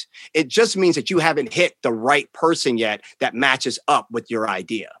tweaked. It just means that you haven't hit the right person yet that matches up with your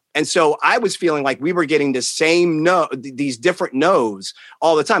idea. And so I was feeling like we were getting the same these different no's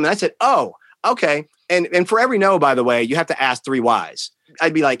all the time. And I said, oh, okay. And for every no, by the way, you have to ask 3 whys.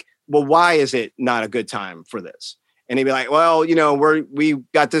 I'd be like, well, why is it not a good time for this? And he'd be like, well, we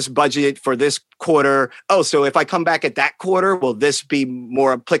got this budget for this quarter. Oh, so if I come back at that quarter, will this be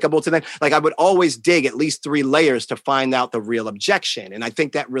more applicable to them? Like I would always dig at least 3 layers to find out the real objection. And I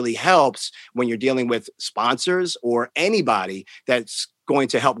think that really helps when you're dealing with sponsors or anybody that's going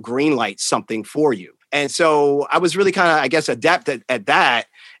to help greenlight something for you. And so I was really kind of, I guess, adept at that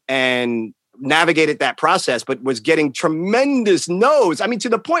and navigated that process, but was getting tremendous no's. I mean, to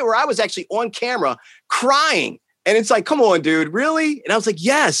the point where I was actually on camera crying. And it's like, come on, dude, really? And I was like,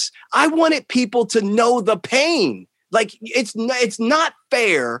 yes, I wanted people to know the pain. Like, it's not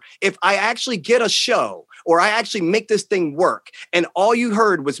fair if I actually get a show or I actually make this thing work. And all you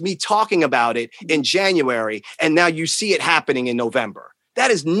heard was me talking about it in January. And now you see it happening in November. That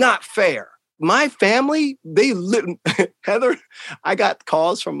is not fair. My family, Heather, I got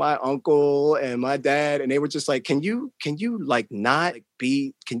calls from my uncle and my dad, and they were just like, can you like not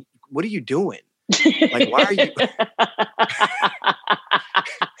be, what are you doing? Like, why are you?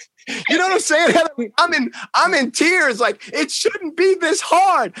 You know what I'm saying, Heather? I'm in tears. Like, it shouldn't be this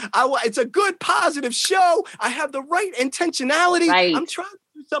hard. It's a good, positive show. I have the right intentionality. Right. I'm trying to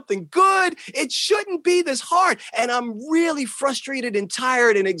do something good. It shouldn't be this hard. And I'm really frustrated and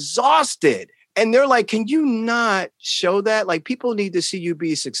tired and exhausted And they're like, can you not show that? Like, people need to see you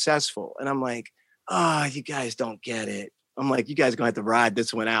be successful. And I'm like, you guys don't get it. I'm like, you guys gonna have to ride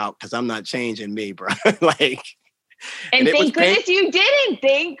this one out because I'm not changing me, bro. Like, and thank goodness you didn't.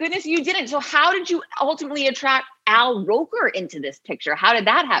 Thank goodness you didn't. So how did you ultimately attract Al Roker into this picture? How did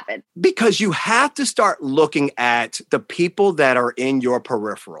that happen? Because you have to start looking at the people that are in your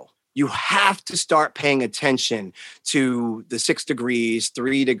peripheral. You have to start paying attention to the 6 degrees,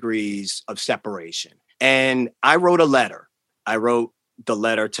 3 degrees of separation. And I wrote a letter. I wrote the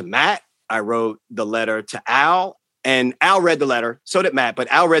letter to Matt. I wrote the letter to Al. And Al read the letter. So did Matt. But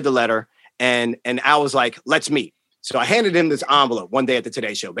Al read the letter. And Al was like, let's meet. So I handed him this envelope one day at the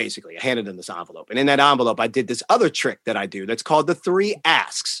Today Show, basically. I handed him this envelope. And in that envelope, I did this other trick that I do that's called the 3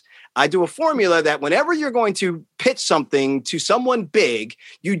 asks. I do a formula that whenever you're going to pitch something to someone big,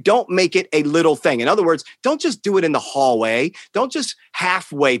 you don't make it a little thing. In other words, don't just do it in the hallway. Don't just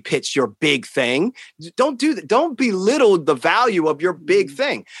halfway pitch your big thing. Don't do that. Don't belittle the value of your big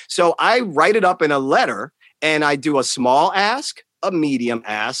thing. So I write it up in a letter and I do a small ask, a medium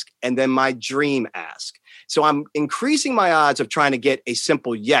ask, and then my dream ask. So I'm increasing my odds of trying to get a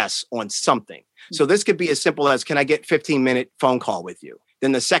simple yes on something. So this could be as simple as, can I get 15-minute phone call with you?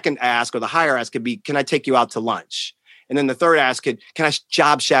 Then the second ask or the higher ask could be, can I take you out to lunch? And then the third ask could, can I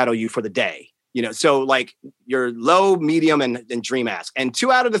job shadow you for the day? You know, so like your low, medium, and dream ask. And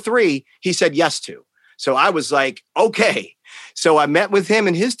 2 out of the 3, he said yes to. So I was like, okay. So I met with him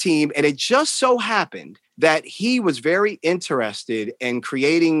and his team, and it just so happened that he was very interested in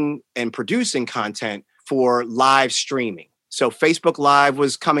creating and producing content for live streaming. So Facebook Live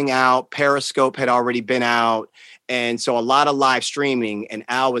was coming out, Periscope had already been out. And so a lot of live streaming, and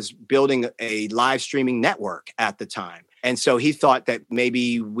Al was building a live streaming network at the time. And so he thought that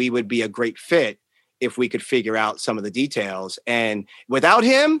maybe we would be a great fit if we could figure out some of the details. And without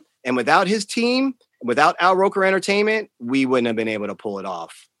him and without his team, without Al Roker Entertainment, we wouldn't have been able to pull it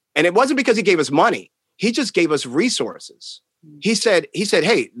off. And it wasn't because he gave us money. He just gave us resources. He said,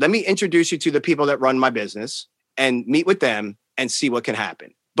 hey, let me introduce you to the people that run my business and meet with them and see what can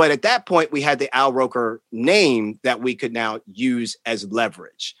happen. But at that point, we had the Al Roker name that we could now use as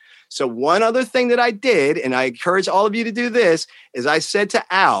leverage. So one other thing that I did, and I encourage all of you to do this, is I said to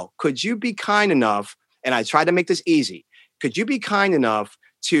Al, could you be kind enough, and I tried to make this easy, could you be kind enough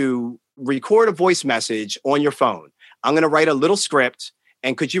to record a voice message on your phone? I'm going to write a little script,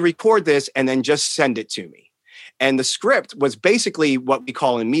 and could you record this and then just send it to me? And the script was basically what we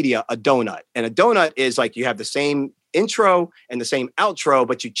call in media a donut. And a donut is like you have the same intro and the same outro,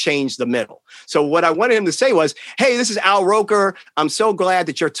 but you change the middle. So what I wanted him to say was, hey, this is Al Roker. I'm so glad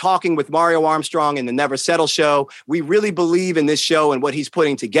that you're talking with Mario Armstrong in the Never Settle show. We really believe in this show and what he's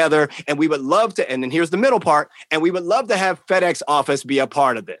putting together. And we would love to, and then here's the middle part, and we would love to have FedEx Office be a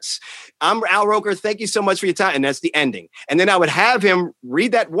part of this. I'm Al Roker. Thank you so much for your time. And that's the ending. And then I would have him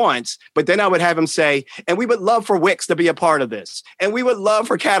read that once, but then I would have him say, and we would love for Wix to be a part of this. And we would love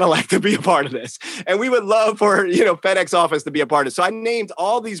for Cadillac to be a part of this. And we would love for, FedEx Office to be a part of it. So I named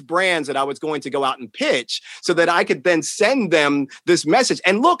all these brands that I was going to go out and pitch so that I could then send them this message.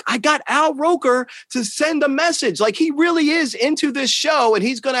 And look, I got Al Roker to send a message. Like, he really is into this show and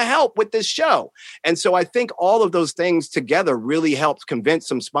he's going to help with this show. And so I think all of those things together really helped convince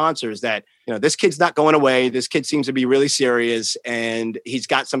some sponsors that, this kid's not going away. This kid seems to be really serious, and he's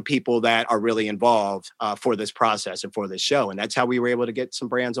got some people that are really involved for this process and for this show. And that's how we were able to get some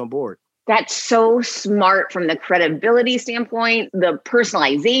brands on board. That's so smart from the credibility standpoint, the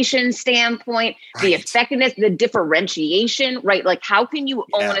personalization standpoint, right, the effectiveness, the differentiation, right? Like, how can you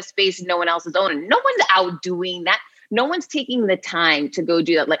own a space no one else is owning? No one's outdoing that. No one's taking the time to go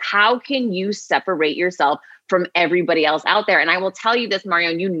do that. Like, how can you separate yourself from everybody else out there? And I will tell you this,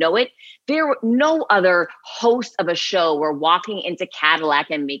 Mario, and you know it, there were no other host of a show were walking into Cadillac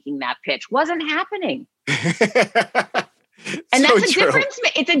and making that pitch. Wasn't happening. And so that's a difference.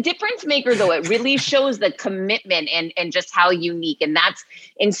 It's a difference maker, though. It really shows the commitment and just how unique. And that's,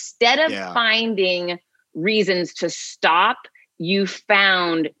 instead of finding reasons to stop, you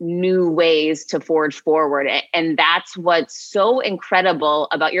found new ways to forge forward. And that's what's so incredible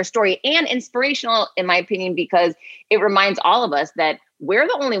about your story, and inspirational, in my opinion, because it reminds all of us that we're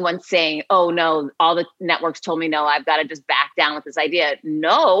the only ones saying, oh, no, all the networks told me no, I've got to just back down with this idea.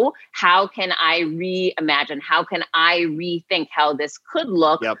 No, how can I reimagine? How can I rethink how this could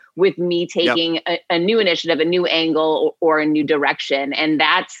look with me taking a new initiative, a new angle, or a new direction? And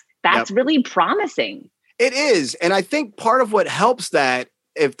that's really promising. It is. And I think part of what helps that,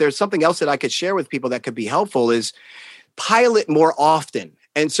 if there's something else that I could share with people that could be helpful, is pilot more often.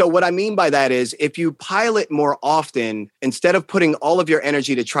 And so what I mean by that is if you pilot more often, instead of putting all of your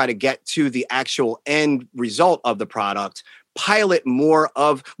energy to try to get to the actual end result of the product, pilot more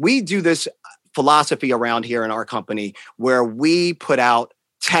of, we do this philosophy around here in our company where we put out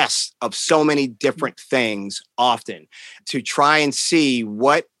tests of so many different things often to try and see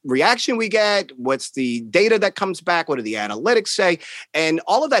what reaction we get, what's the data that comes back, what do the analytics say, and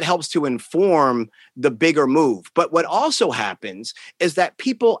all of that helps to inform the bigger move. But what also happens is that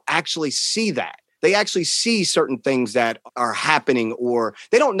people actually see that. They actually see certain things that are happening, or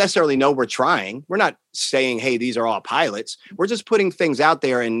they don't necessarily know we're trying. We're not saying, hey, these are all pilots. We're just putting things out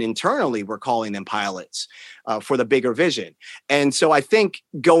there, and internally we're calling them pilots for the bigger vision. And so I think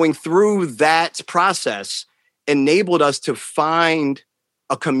going through that process enabled us to find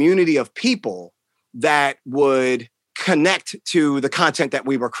a community of people that would connect to the content that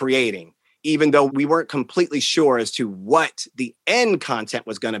we were creating. Even though we weren't completely sure as to what the end content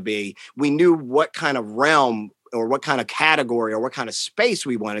was going to be, we knew what kind of realm or what kind of category or what kind of space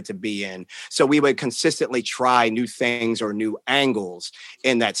we wanted to be in. So we would consistently try new things or new angles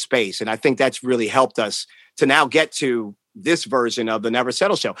in that space. And I think that's really helped us to now get to this version of the Never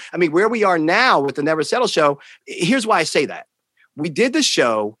Settle Show. I mean, where we are now with the Never Settle Show, here's why I say that. We did the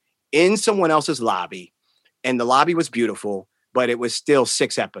show in someone else's lobby, and the lobby was beautiful, but it was still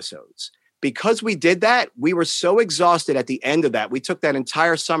 6 episodes. Because we did that, we were so exhausted at the end of that. We took that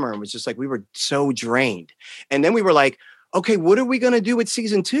entire summer and was just like, we were so drained. And then we were like, okay, what are we going to do with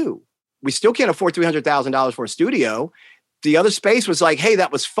season 2? We still can't afford $300,000 for a studio. The other space was like, hey,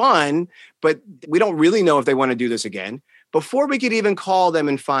 that was fun, but we don't really know if they want to do this again. Before we could even call them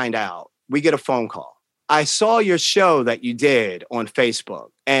and find out, we get a phone call. I saw your show that you did on Facebook,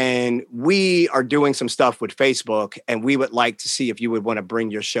 and we are doing some stuff with Facebook, and we would like to see if you would want to bring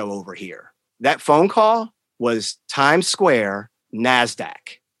your show over here. That phone call was Times Square,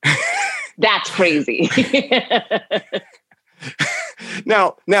 NASDAQ. That's crazy.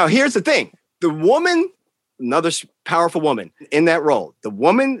 Now, here's the thing. The woman, another powerful woman in that role, the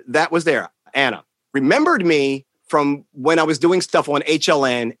woman that was there, Anna, remembered me from when I was doing stuff on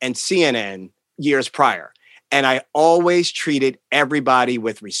HLN and CNN years prior. And I always treated everybody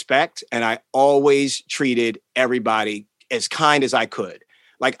with respect. And I always treated everybody as kind as I could.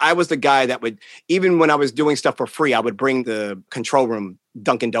 Like I was the guy that would, even when I was doing stuff for free, I would bring the control room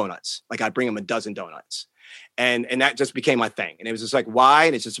Dunkin' Donuts. Like I'd bring them a dozen donuts. And that just became my thing. And it was just like, why?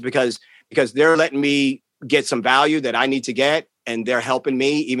 And it's just because they're letting me get some value that I need to get. And they're helping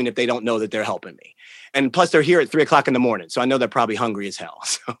me, even if they don't know that they're helping me. And plus they're here at 3:00 in the morning. So I know they're probably hungry as hell.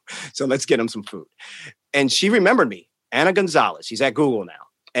 So let's get them some food. And she remembered me, Anna Gonzalez. She's at Google now.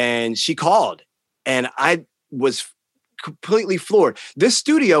 And she called, and I was completely floored. This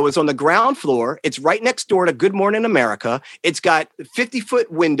studio is on the ground floor. It's right next door to Good Morning America. It's got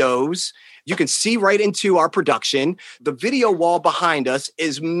 50-foot windows. You can see right into our production. The video wall behind us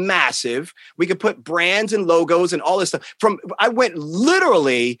is massive. We could put brands and logos and all this stuff. I went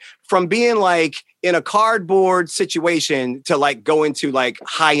literally from being like in a cardboard situation to like going to like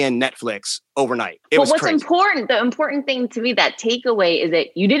high-end Netflix overnight. It was crazy. The important thing to me, that takeaway, is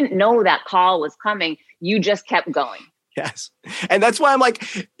that you didn't know that call was coming. You just kept going. Yes. And that's why I'm like,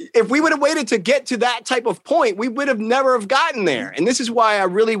 if we would have waited to get to that type of point, we would have never have gotten there. And this is why I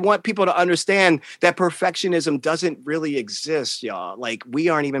really want people to understand that perfectionism doesn't really exist, y'all. Like we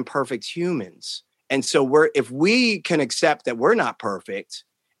aren't even perfect humans. And so if we can accept that we're not perfect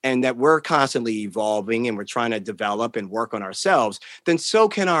and that we're constantly evolving and we're trying to develop and work on ourselves, then so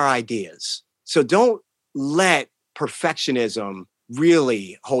can our ideas. So don't let perfectionism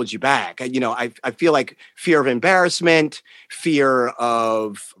really holds you back. You know, I feel like fear of embarrassment, fear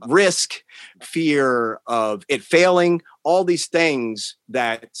of risk, fear of it failing, all these things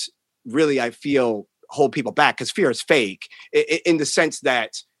that really I feel hold people back, because fear is fake in the sense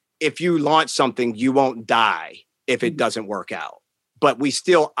that if you launch something, you won't die if it doesn't work out. But we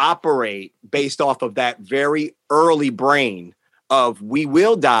still operate based off of that very early brain of we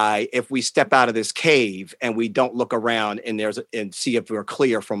will die if we step out of this cave and we don't look around and see if we're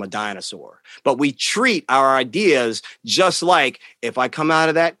clear from a dinosaur. But we treat our ideas just like, if I come out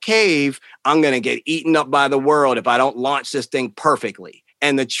of that cave, I'm going to get eaten up by the world if I don't launch this thing perfectly.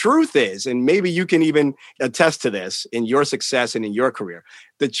 And the truth is, and maybe you can even attest to this in your success and in your career,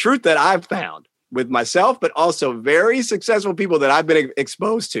 the truth that I've found with myself, but also very successful people that I've been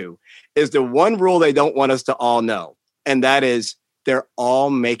exposed to, is the one rule they don't want us to all know. And that is, they're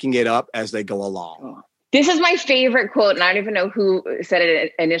all making it up as they go along. This is my favorite quote, and I don't even know who said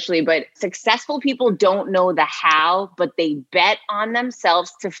it initially, but successful people don't know the how, but they bet on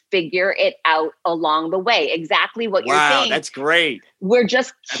themselves to figure it out along the way. Exactly what you're saying. Wow, that's great. we're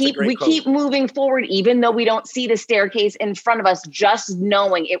just keep moving forward, even though we don't see the staircase in front of us, just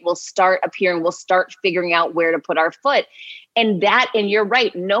knowing it will start appearing. We'll start figuring out where to put our foot. And you're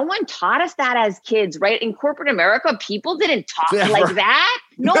right. No one taught us that as kids, right? In corporate America, people didn't talk like that.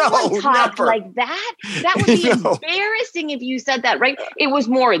 No one talked like that. That would be embarrassing if you said that, right? It was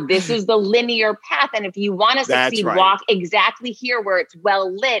more, this is the linear path. And if you want to succeed, walk exactly here where it's well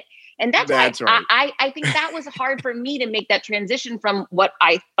lit. And that's why I think that was hard for me to make that transition from what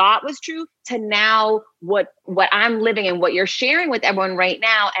I thought was true to now what I'm living and what you're sharing with everyone right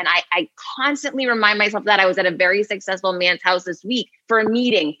now. And I constantly remind myself that I was at a very successful man's house this week for a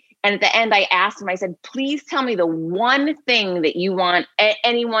meeting. And at the end, I asked him, I said, please tell me the one thing that you want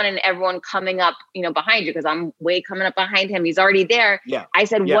anyone and everyone coming up, behind you, because I'm way coming up behind him. He's already there. Yeah. I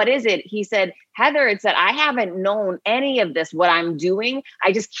said, what is it? He said, Heather, it said, I haven't known any of this, what I'm doing.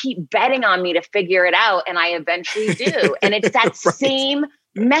 I just keep betting on me to figure it out. And I eventually do. And it's that same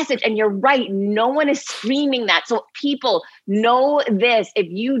message. And you're right. No one is screaming that. So people know this. If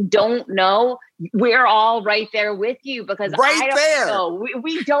you don't know, we're all right there with you, because I don't know.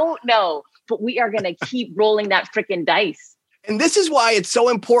 We don't know, but we are going to keep rolling that freaking dice. And this is why it's so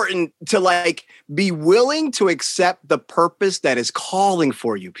important to be willing to accept the purpose that is calling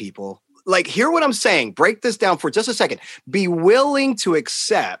for you, people. Hear what I'm saying. Break this down for just a second. Be willing to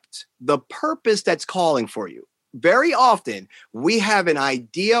accept the purpose that's calling for you. Very often, we have an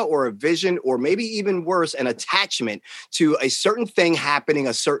idea or a vision, or maybe even worse, an attachment to a certain thing happening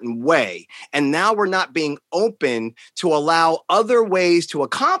a certain way. And now we're not being open to allow other ways to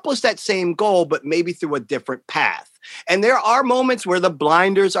accomplish that same goal, but maybe through a different path. And there are moments where the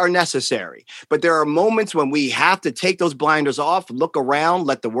blinders are necessary, but there are moments when we have to take those blinders off, look around,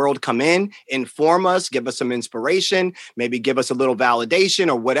 let the world come in, inform us, give us some inspiration, maybe give us a little validation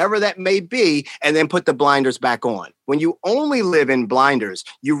or whatever that may be, and then put the blinders back on. When you only live in blinders,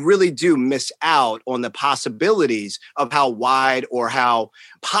 you really do miss out on the possibilities of how wide or how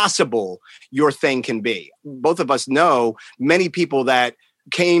possible your thing can be. Both of us know many people that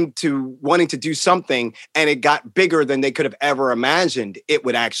came to wanting to do something and it got bigger than they could have ever imagined it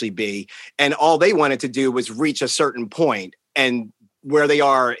would actually be. And all they wanted to do was reach a certain point, and where they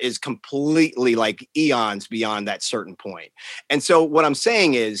are is completely eons beyond that certain point. And so what I'm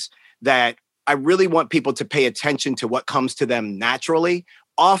saying is that I really want people to pay attention to what comes to them naturally.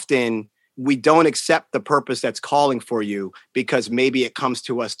 Often we don't accept the purpose that's calling for you because maybe it comes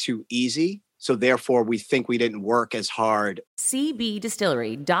to us too easy. So therefore, we think we didn't work as hard.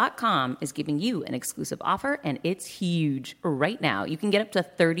 CBDistillery.com is giving you an exclusive offer, and it's huge. Right now, you can get up to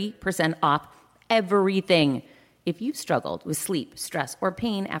 30% off everything. If you've struggled with sleep, stress, or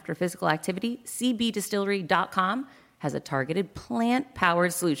pain after physical activity, CBDistillery.com has a targeted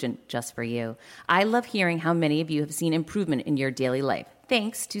plant-powered solution just for you. I love hearing how many of you have seen improvement in your daily life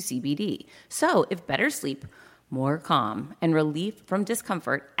thanks to CBD. So if better sleep, more calm, and relief from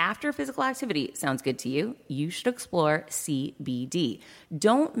discomfort after physical activity sounds good to you, you should explore CBD.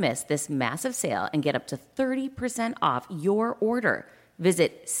 Don't miss this massive sale and get up to 30% off your order.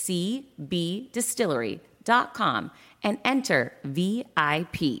 Visit cbdistillery.com and enter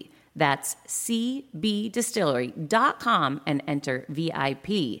VIP. That's cbdistillery.com and enter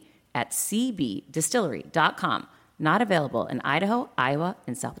VIP at cbdistillery.com. Not available in Idaho, Iowa,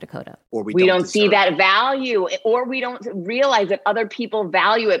 and South Dakota. Or we don't see that value, or we don't realize that other people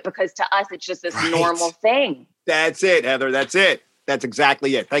value it, because to us, it's just this normal thing. That's it, Heather. That's it. That's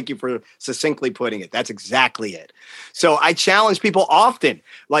exactly it. Thank you for succinctly putting it. That's exactly it. So I challenge people often,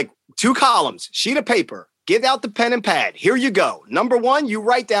 2 columns, sheet of paper, get out the pen and pad. Here you go. Number 1, you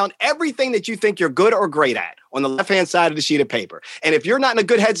write down everything that you think you're good or great at on the left-hand side of the sheet of paper. And if you're not in a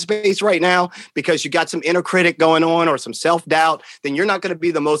good headspace right now because you got some inner critic going on or some self-doubt, then you're not going to be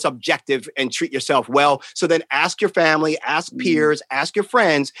the most objective and treat yourself well. So then ask your family, ask peers, ask your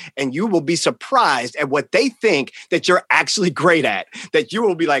friends, and you will be surprised at what they think that you're actually great at. That you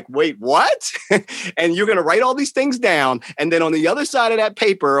will be like, wait, what? And you're going to write all these things down. And then on the other side of that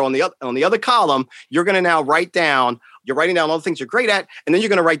paper, on the other column, you're going to now write down, you're writing down all the things you're great at. And then you're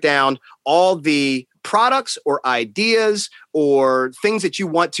going to write down all the products or ideas or things that you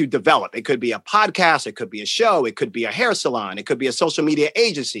want to develop. It could be a podcast, it could be a show, it could be a hair salon, it could be a social media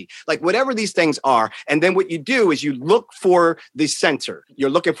agency, whatever these things are. And then what you do is you look for the center.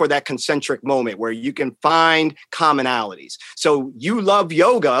 You're looking for that concentric moment where you can find commonalities. So you love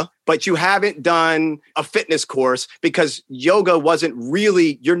yoga, but you haven't done a fitness course because yoga wasn't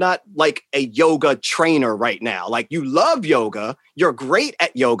really, you're not like a yoga trainer right now. You love yoga, you're great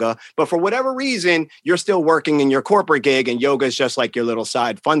at yoga, but for whatever reason, you're still working in your corporate gig and yoga is just like your little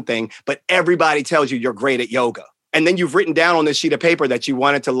side fun thing, but everybody tells you you're great at yoga. And then you've written down on this sheet of paper that you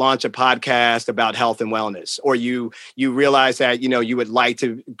wanted to launch a podcast about health and wellness, or you realize that, you would like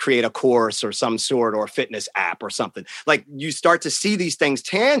to create a course or some sort, or a fitness app or something. Like, you start to see these things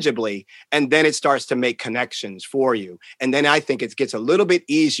tangibly, and then it starts to make connections for you. And then I think it gets a little bit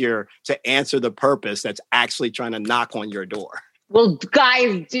easier to answer the purpose that's actually trying to knock on your door. Well,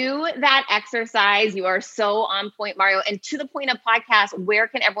 guys, do that exercise. You are so on point, Mario. And to the point of podcast, where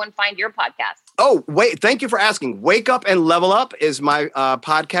can everyone find your podcast? Oh, wait, thank you for asking. Wake Up and Level Up is my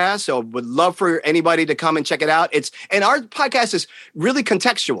podcast. So would love for anybody to come and check it out. And our podcast is really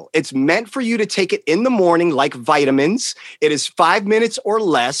contextual. It's meant for you to take it in the morning like vitamins. It is 5 minutes or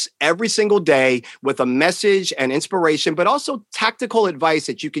less every single day with a message and inspiration, but also tactical advice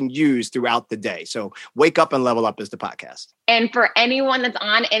that you can use throughout the day. So Wake Up and Level Up is the podcast. And for anyone that's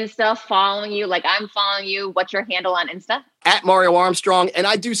on Insta following you, like I'm following you, what's your handle on Insta? At Mario Armstrong. And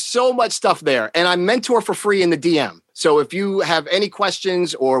I do so much stuff there. And I mentor for free in the DM. So if you have any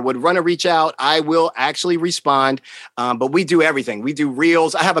questions or would want to reach out, I will actually respond. But we do everything. We do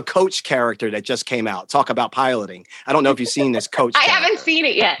reels. I have a coach character that just came out. Talk about piloting. I don't know if you've seen this coach I haven't seen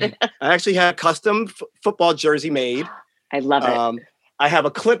it yet. I actually had a custom football jersey made. I love it. I have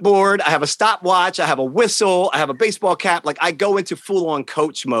a clipboard, I have a stopwatch, I have a whistle, I have a baseball cap. Like, I go into full-on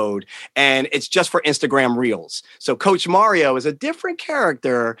coach mode, and it's just for Instagram Reels. So Coach Mario is a different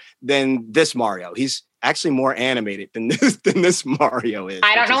character than this Mario. He's actually more animated than this Mario is.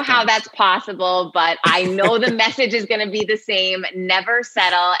 I don't know how that's possible, but I know the message is going to be the same. Never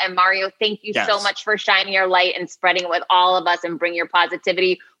settle. And Mario, thank you so much for shining your light and spreading it with all of us and bring your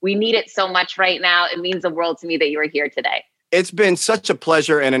positivity. We need it so much right now. It means the world to me that you are here today. It's been such a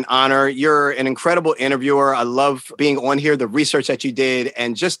pleasure and an honor. You're an incredible interviewer. I love being on here, the research that you did,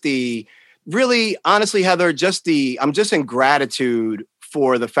 and just honestly, Heather, I'm just in gratitude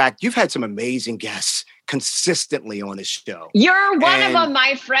for the fact you've had some amazing guests consistently on this show. You're one of them,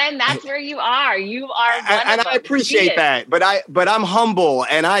 my friend. That's where you are. You are one of them. And I appreciate that. But I'm humble,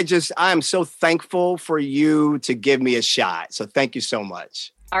 and I'm so thankful for you to give me a shot. So thank you so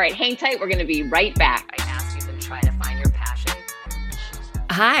much. All right, hang tight. We're going to be right back. I asked you to try to find your passion.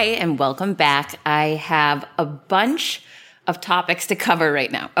 Hi, and welcome back. I have a bunch of topics to cover right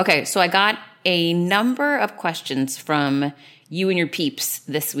now. Okay, so I got a number of questions from you and your peeps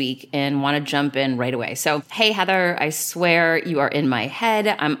this week and want to jump in right away. So, hey, Heather, I swear you are in my head.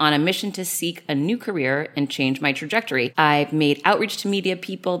 I'm on a mission to seek a new career and change my trajectory. I've made outreach to media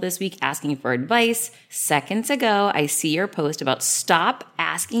people this week asking for advice. Seconds ago, I see your post about stop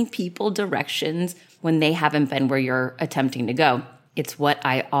asking people directions when they haven't been where you're attempting to go. It's what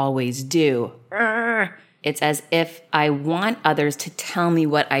I always do. It's as if I want others to tell me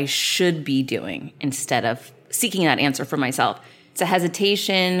what I should be doing instead of seeking that answer for myself. It's a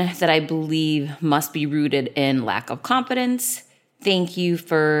hesitation that I believe must be rooted in lack of confidence. Thank you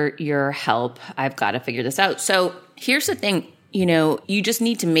for your help. I've got to figure this out. So here's the thing. You just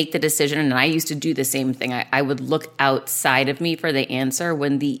need to make the decision. And I used to do the same thing. I would look outside of me for the answer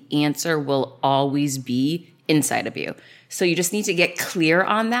when the answer will always be inside of you. So you just need to get clear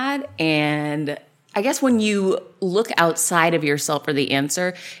on that. And I guess when you look outside of yourself for the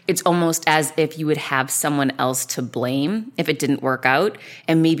answer, it's almost as if you would have someone else to blame if it didn't work out.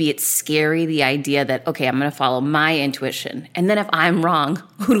 And maybe it's scary, the idea that, okay, I'm going to follow my intuition. And then if I'm wrong,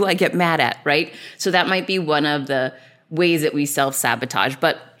 who do I get mad at, right? So that might be one of the ways that we self-sabotage.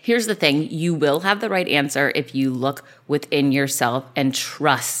 But here's the thing. You will have the right answer if you look within yourself and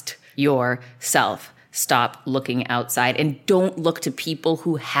trust yourself. Stop looking outside and don't look to people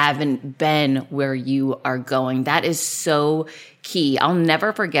who haven't been where you are going. That is so key. I'll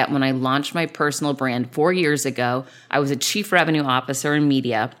never forget when I launched my personal brand 4 years ago. I was a chief revenue officer in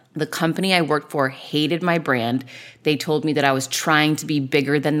media. The company I worked for hated my brand. They told me that I was trying to be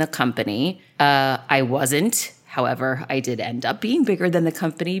bigger than the company. I wasn't. However, I did end up being bigger than the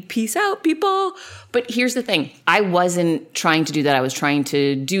company. Peace out, people. But here's the thing. I wasn't trying to do that. I was trying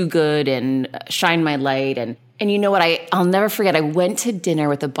to do good and shine my light. And you know what? I'll never forget. I went to dinner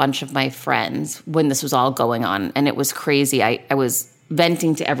with a bunch of my friends when this was all going on. And it was crazy. I was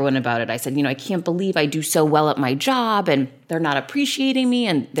venting to everyone about it. I said, I can't believe I do so well at my job and they're not appreciating me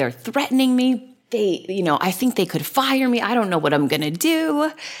and they're threatening me. I think they could fire me. I don't know what I'm going to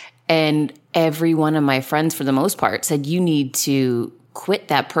do. And every one of my friends, for the most part, said, you need to quit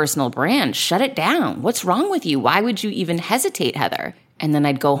that personal brand. Shut it down. What's wrong with you? Why would you even hesitate, Heather? And then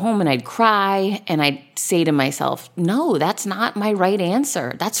I'd go home and I'd cry and I'd say to myself, no, that's not my right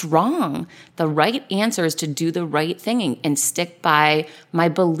answer. That's wrong. The right answer is to do the right thing and stick by my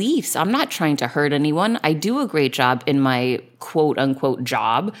beliefs. I'm not trying to hurt anyone. I do a great job in my quote unquote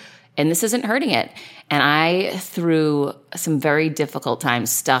job. and this isn't hurting it. And I, through some very difficult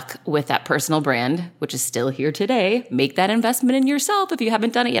times, stuck with that personal brand, which is still here today. Make that investment in yourself if you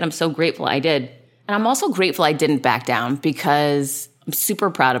haven't done it yet. I'm so grateful I did. And I'm also grateful I didn't back down because I'm super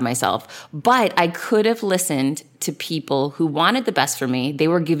proud of myself. But I could have listened to people who wanted the best for me. They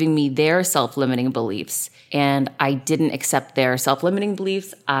were giving me their self-limiting beliefs, and I didn't accept their self-limiting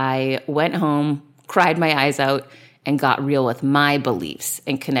beliefs. I went home, cried my eyes out, and got real with my beliefs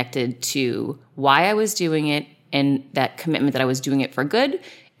and connected to why I was doing it and that commitment that I was doing it for good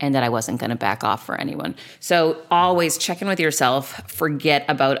and that I wasn't going to back off for anyone. So always check in with yourself, forget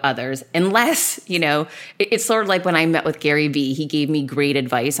about others, unless, it's sort of like when I met with Gary Vee, he gave me great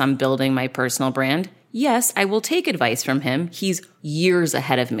advice on building my personal brand. Yes, I will take advice from him. He's years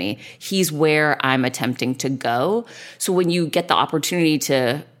ahead of me. He's where I'm attempting to go. So when you get the opportunity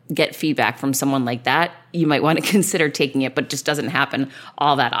to get feedback from someone like that, you might want to consider taking it, but it just doesn't happen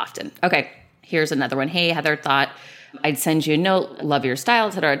all that often. Okay, here's another one. Hey, Heather, thought I'd send you a note, love your style,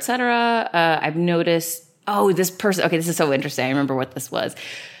 et cetera, et cetera. I've noticed, this person, okay, this is so interesting. I remember what this was.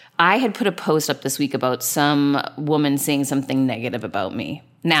 I had put a post up this week about some woman saying something negative about me.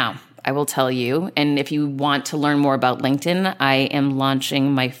 Now, I will tell you, and if you want to learn more about LinkedIn, I am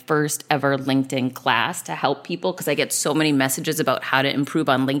launching my first ever LinkedIn class to help people because I get so many messages about how to improve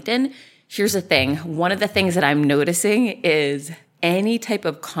on LinkedIn. Here's the thing. One of the things that I'm noticing is any type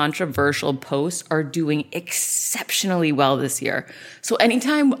of controversial posts are doing exceptionally well this year. So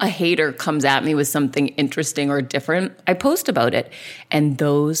anytime a hater comes at me with something interesting or different, I post about it. And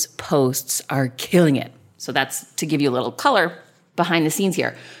those posts are killing it. So that's to give you a little color behind the scenes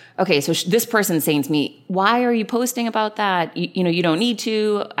here. Okay, so this person's saying to me, why are you posting about that? You don't need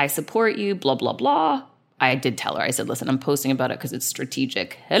to. I support you, blah, blah, blah. I did tell her. I said, listen, I'm posting about it because it's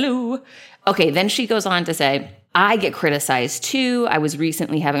strategic. Hello. Okay, then she goes on to say, I get criticized too. I was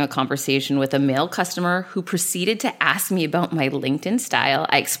recently having a conversation with a male customer who proceeded to ask me about my LinkedIn style.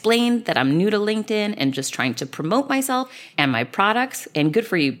 I explained that I'm new to LinkedIn and just trying to promote myself and my products. And good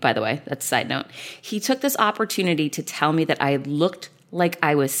for you, by the way. That's a side note. He took this opportunity to tell me that I looked like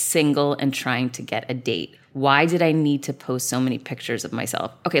I was single and trying to get a date. Why did I need to post so many pictures of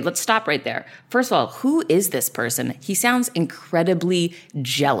myself? Okay, let's stop right there. First of all, who is this person? He sounds incredibly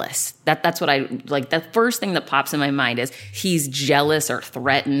jealous. That's what I like. The first thing that pops in my mind is he's jealous or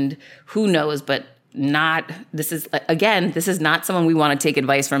threatened. Who knows, but this is not someone we want to take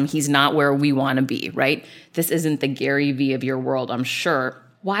advice from. He's not where we want to be, right? This isn't the Gary Vee of your world, I'm sure.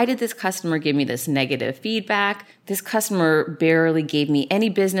 Why did this customer give me this negative feedback? This customer barely gave me any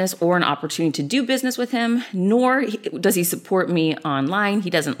business or an opportunity to do business with him, nor does he support me online.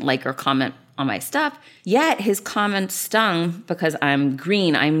 He doesn't like or comment on my stuff. Yet his comments stung because I'm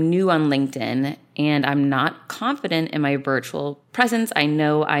green, I'm new on LinkedIn, and I'm not confident in my virtual presence. I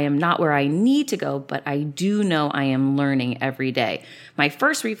know I am not where I need to go, but I do know I am learning every day. My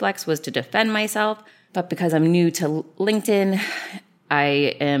first reflex was to defend myself, but because I'm new to LinkedIn,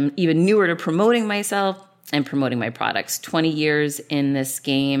 I am even newer to promoting myself and promoting my products. 20 years in this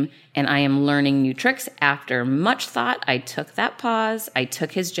game, and I am learning new tricks. After much thought, I took that pause, I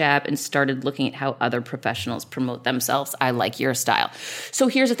took his jab, and started looking at how other professionals promote themselves. I like your style. So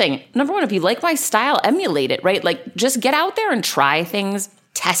here's the thing. Number one, if you like my style, emulate it, right? Like, just get out there and try things,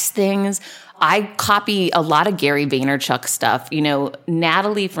 test things. I copy a lot of Gary Vaynerchuk stuff.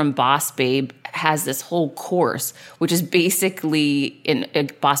 Natalie from Boss Babe has this whole course, which is basically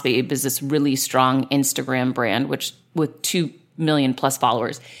Boss Babe is this really strong Instagram brand, which with 2 million plus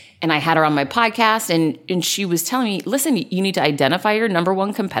followers. And I had her on my podcast and she was telling me, listen, you need to identify your number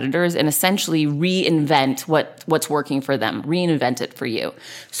one competitors and essentially reinvent what's working for them, reinvent it for you.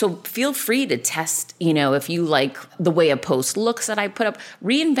 So feel free to test, if you like the way a post looks that I put up,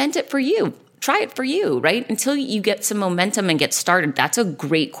 reinvent it for you. Try it for you, right? Until you get some momentum and get started. That's a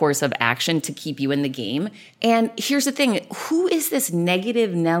great course of action to keep you in the game. And here's the thing. Who is this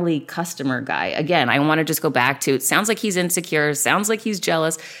negative Nelly customer guy? Again, I want to just go back to, it sounds like he's insecure, sounds like he's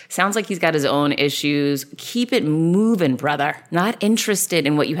jealous, sounds like he's got his own issues. Keep it moving, brother. Not interested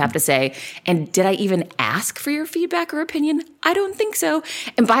in what you have to say. And did I even ask for your feedback or opinion? I don't think so.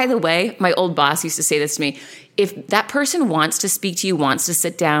 And by the way, my old boss used to say this to me. If that person wants to speak to you, wants to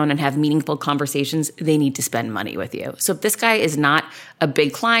sit down and have meaningful conversations, they need to spend money with you. So if this guy is not a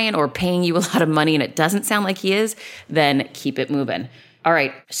big client or paying you a lot of money and it doesn't sound like he is, then keep it moving. All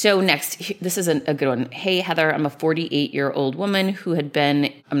right. So next, this is a good one. Hey, Heather, I'm a 48-year-old woman who had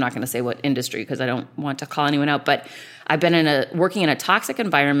been, I'm not going to say what industry because I don't want to call anyone out, but I've been working in a toxic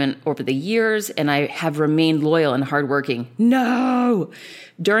environment over the years, and I have remained loyal and hardworking. No!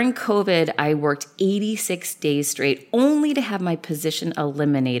 During COVID, I worked 86 days straight only to have my position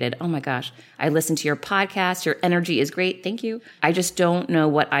eliminated. Oh my gosh. I listened to your podcast. Your energy is great. Thank you. I just don't know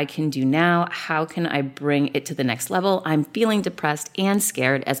what I can do now. How can I bring it to the next level? I'm feeling depressed and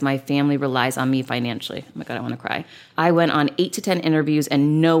scared as my family relies on me financially. Oh my God, I want to cry. I went on 8 to 10 interviews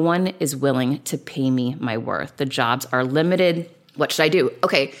and no one is willing to pay me my worth. The jobs are limited. What should I do?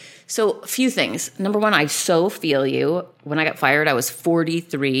 Okay. So a few things. Number one, I so feel you. When I got fired, I was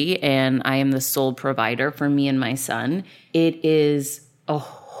 43 and I am the sole provider for me and my son. It is a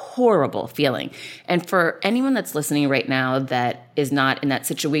horrible feeling. And for anyone that's listening right now that is not in that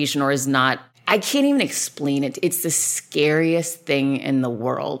situation or is not, I can't even explain it. It's the scariest thing in the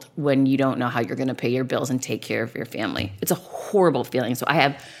world when you don't know how you're going to pay your bills and take care of your family. It's a horrible feeling. So I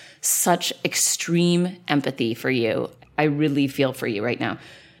have such extreme empathy for you. I really feel for you right now.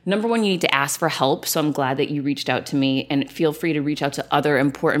 Number one, you need to ask for help. So I'm glad that you reached out to me, and feel free to reach out to other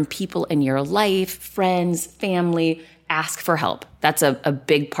important people in your life, friends, family. Ask for help. That's a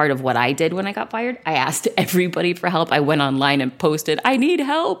big part of what I did when I got fired. I asked everybody for help. I went online and posted, I need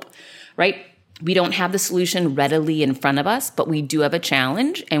help, right? We don't have the solution readily in front of us, but we do have a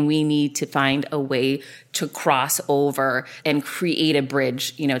challenge, and we need to find a way to cross over and create a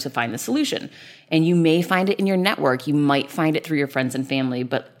bridge, to find the solution. And you may find it in your network. You might find it through your friends and family,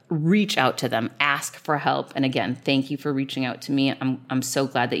 but reach out to them, ask for help. And again, thank you for reaching out to me. I'm so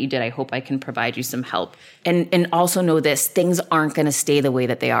glad that you did. I hope I can provide you some help. And also know this, things aren't going to stay the way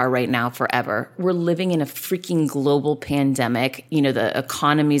that they are right now forever. We're living in a freaking global pandemic. The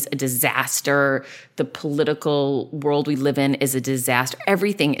economy's a disaster. The political world we live in is a disaster.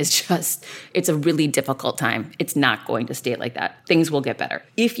 Everything is it's a really difficult time. It's not going to stay like that. Things will get better.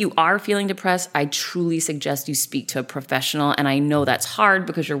 If you are feeling depressed, I truly suggest you speak to a professional. And I know that's hard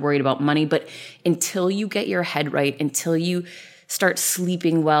because you're worried about money, but until you get your head right, until you start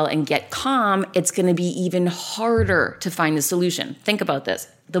sleeping well and get calm, it's going to be even harder to find a solution. Think about this.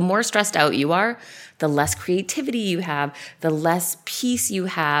 The more stressed out you are, the less creativity you have, the less peace you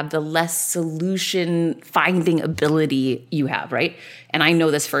have, the less solution finding ability you have, right? And I know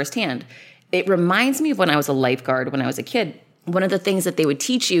this firsthand. It reminds me of when I was a lifeguard when I was a kid. One of the things that they would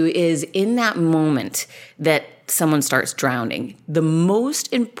teach you is in that moment that someone starts drowning, the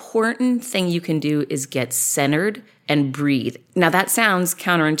most important thing you can do is get centered and breathe. Now that sounds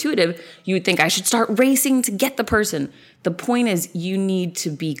counterintuitive. You would think I should start racing to get the person. The point is you need to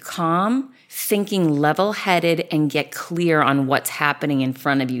be calm, thinking level-headed, and get clear on what's happening in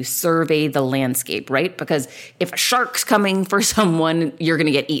front of you. Survey the landscape, right? Because if a shark's coming for someone, you're going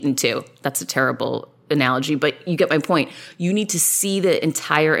to get eaten too. That's a terrible analogy, but you get my point. You need to see the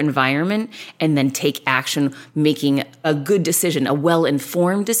entire environment and then take action, making a good decision, a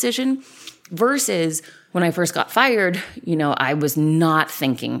well-informed decision, versus when I first got fired, I was not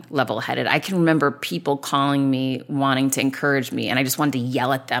thinking level-headed. I can remember people calling me, wanting to encourage me, and I just wanted to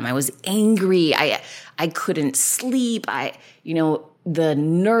yell at them. I was angry. I couldn't sleep. The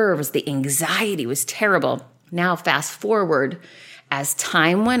nerves, the anxiety was terrible. Now, fast forward, as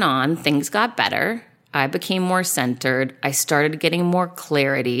time went on, things got better. I became more centered. I started getting more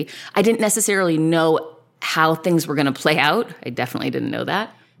clarity. I didn't necessarily know how things were going to play out. I definitely didn't know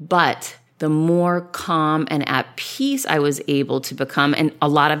that. But the more calm and at peace I was able to become, and a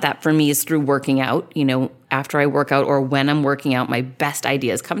lot of that for me is through working out. After I work out or when I'm working out, my best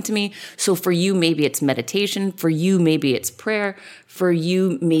ideas come to me. So for you, maybe it's meditation. For you, maybe it's prayer. For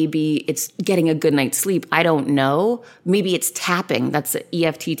you, maybe it's getting a good night's sleep. I don't know. Maybe it's tapping. That's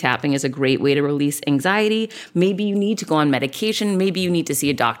EFT tapping is a great way to release anxiety. Maybe you need to go on medication. Maybe you need to see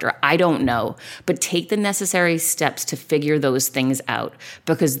a doctor. I don't know. But take the necessary steps to figure those things out,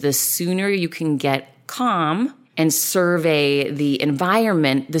 because the sooner you can get calm and survey the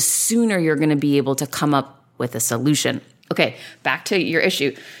environment, the sooner you're going to be able to come up with a solution. Okay, back to your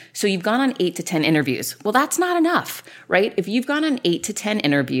issue. So you've gone on 8 to 10 interviews. Well, that's not enough, right? If you've gone on 8 to 10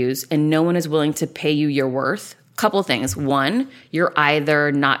 interviews and no one is willing to pay you your worth, couple things. One, you're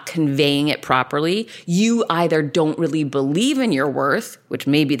either not conveying it properly. You either don't really believe in your worth, which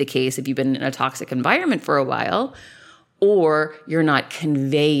may be the case if you've been in a toxic environment for a while, or you're not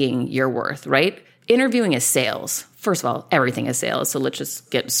conveying your worth, right? Interviewing is sales. First of all, everything is sales. So let's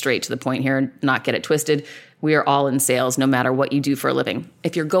just get straight to the point here and not get it twisted. We are all in sales no matter what you do for a living.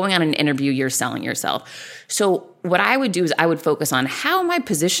 If you're going on an interview, you're selling yourself. So what I would do is I would focus on, how am I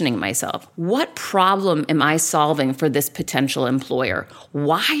positioning myself? What problem am I solving for this potential employer?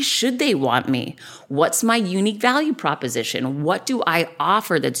 Why should they want me? What's my unique value proposition? What do I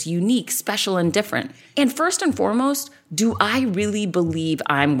offer that's unique, special, and different? And first and foremost, do I really believe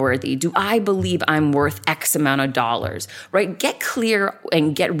I'm worthy? Do I believe I'm worth X amount of dollars, right? Get clear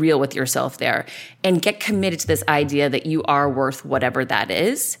and get real with yourself there and get committed to this idea that you are worth whatever that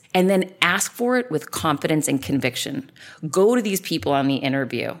is. And then ask for it with confidence and conviction. Go to these people on the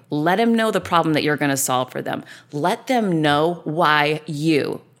interview. Let them know the problem that you're going to solve for them. Let them know why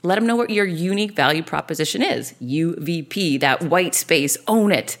you. Let them know what your unique value proposition is. UVP, that white space,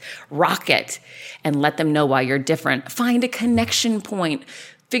 own it, rock it, and let them know why you're different. Find a connection point.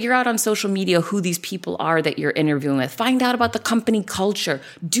 Figure out on social media who these people are that you're interviewing with. Find out about the company culture.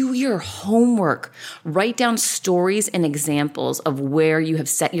 Do your homework. Write down stories and examples of where you have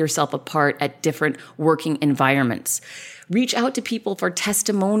set yourself apart at different working environments. Reach out to people for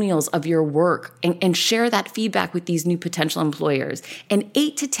testimonials of your work and share that feedback with these new potential employers. And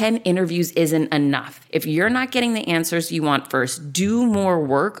 8 to 10 interviews isn't enough. If you're not getting the answers you want first, do more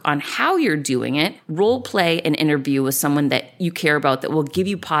work on how you're doing it. Role play an interview with someone that you care about that will give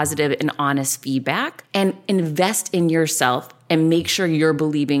you positive and honest feedback, and invest in yourself and make sure you're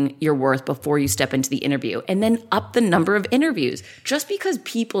believing your worth before you step into the interview. And then up the number of interviews. Just because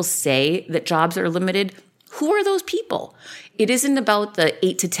people say that jobs are limited, who are those people? It isn't about the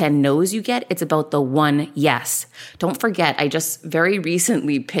 8 to 10 no's you get. It's about the one yes. Don't forget, I just very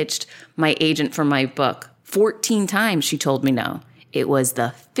recently pitched my agent for my book. 14 times she told me no. It was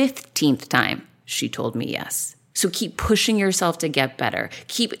the 15th time she told me yes. So keep pushing yourself to get better.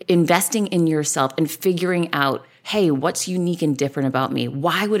 Keep investing in yourself and figuring out, hey, what's unique and different about me?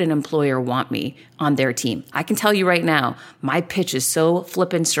 Why would an employer want me on their team? I can tell you right now, my pitch is so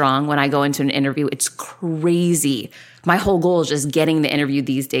flippin' strong when I go into an interview. It's crazy. My whole goal is just getting the interview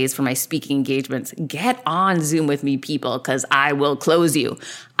these days for my speaking engagements. Get on Zoom with me, people, because I will close you.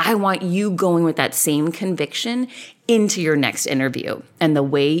 I want you going with that same conviction into your next interview. And the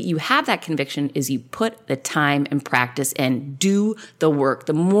way you have that conviction is you put the time and practice in. Do the work.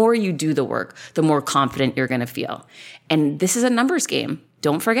 The more you do the work, the more confident you're going to feel. And this is a numbers game.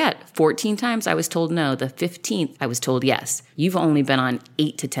 Don't forget, 14 times I was told no. The 15th, I was told yes. You've only been on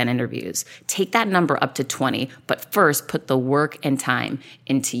 8 to 10 interviews. Take that number up to 20, but first put the work and time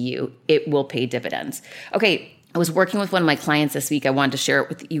into you. It will pay dividends. Okay, I was working with one of my clients this week. I wanted to share it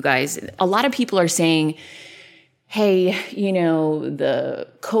with you guys. A lot of people are saying, hey, the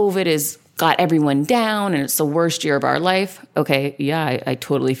COVID has got everyone down and it's the worst year of our life. Okay, yeah, I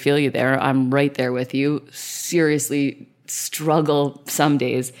totally feel you there. I'm right there with you. Seriously, struggle some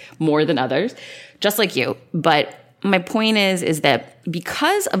days more than others, just like you. But my point is that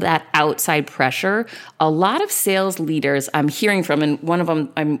because of that outside pressure, a lot of sales leaders I'm hearing from, and one of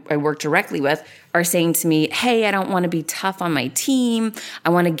them I work directly with, are saying to me, hey, I don't want to be tough on my team. I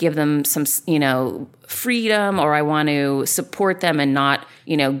want to give them some, freedom, or I want to support them and not,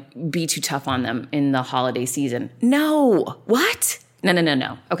 be too tough on them in the holiday season. No. What?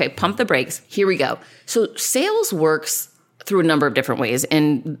 No. Okay, pump the brakes. Here we go. So sales works through a number of different ways.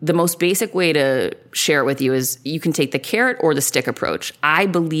 And the most basic way to share it with you is you can take the carrot or the stick approach. I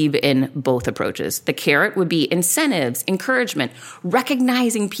believe in both approaches. The carrot would be incentives, encouragement,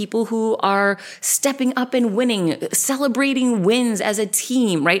 recognizing people who are stepping up and winning, celebrating wins as a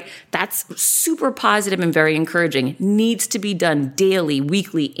team, right? That's super positive and very encouraging. Needs to be done daily,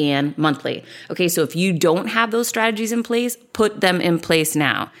 weekly, and monthly. Okay, so if you don't have those strategies in place, put them in place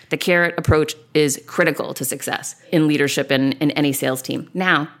now. The carrot approach is critical to success in leadership and in any sales team.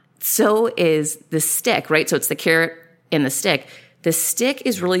 Now, so is the stick, right? So it's the carrot and the stick. The stick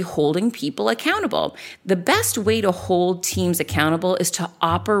is really holding people accountable. The best way to hold teams accountable is to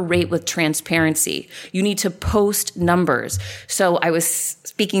operate with transparency. You need to post numbers. So I was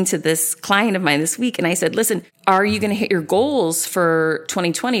speaking to this client of mine this week and I said, listen, are you going to hit your goals for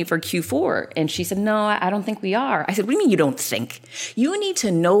 2020 for Q4? And she said, no, I don't think we are. I said, what do you mean you don't think? You need to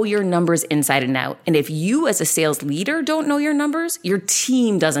know your numbers inside and out. And if you as a sales leader don't know your numbers, your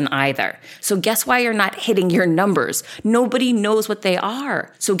team doesn't either. So guess why you're not hitting your numbers? Nobody knows what they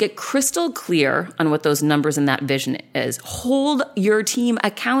are. So get crystal clear on what those numbers and that vision is. Hold your team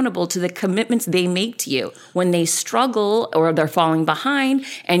accountable to the commitments they make to you. When they struggle or they're falling behind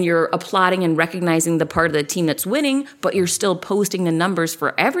and you're applauding and recognizing the part of the team that's winning, but you're still posting the numbers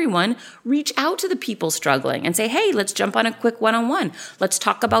for everyone, reach out to the people struggling and say, hey, let's jump on a quick one-on-one. Let's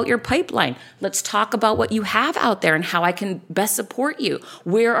talk about your pipeline. Let's talk about what you have out there and how I can best support you.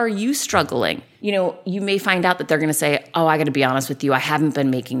 Where are you struggling? You may find out that they're going to say, oh, I got to be honest with you. I haven't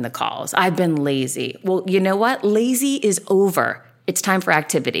been making the calls. I've been lazy. Well, you know what? Lazy is over. It's time for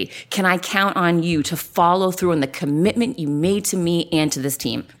activity. Can I count on you to follow through on the commitment you made to me and to this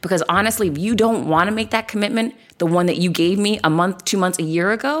team? Because honestly, if you don't want to make that commitment, the one that you gave me a month, 2 months, a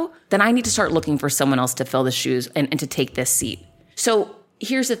year ago, then I need to start looking for someone else to fill the shoes and to take this seat. So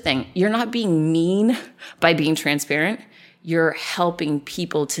here's the thing. You're not being mean by being transparent. You're helping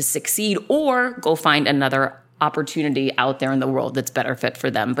people to succeed or go find another opportunity out there in the world that's better fit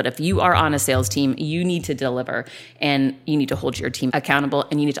for them. But if you are on a sales team, you need to deliver and you need to hold your team accountable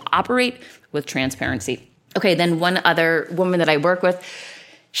and you need to operate with transparency. Okay, then one other woman that I work with,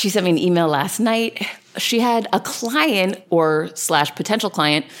 she sent me an email last night. She had a client or / potential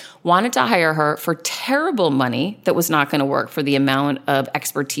client wanted to hire her for terrible money that was not going to work for the amount of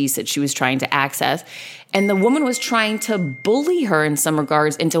expertise that she was trying to access. And the woman was trying to bully her in some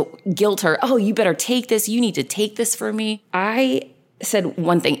regards and to guilt her. Oh, you better take this. You need to take this for me. I said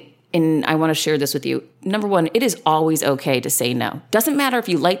one thing, and I want to share this with you. Number one, it is always okay to say no. Doesn't matter if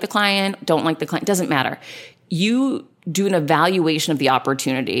you like the client, don't like the client, doesn't matter. You do an evaluation of the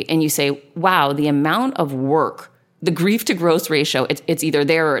opportunity and you say, wow, the amount of work, the grief to gross ratio, it's either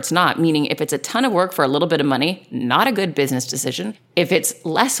there or it's not. Meaning if it's a ton of work for a little bit of money, not a good business decision. If it's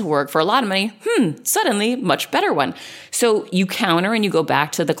less work for a lot of money, suddenly much better one. So you counter and you go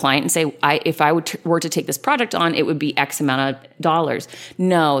back to the client and say, if I were to take this project on, it would be X amount of dollars.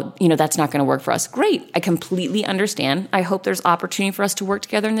 No, that's not going to work for us. Great. I completely understand. I hope there's opportunity for us to work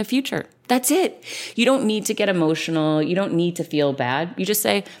together in the future. That's it. You don't need to get emotional. You don't need to feel bad. You just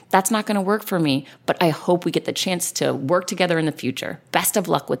say, that's not going to work for me, but I hope we get the chance to work together in the future. Best of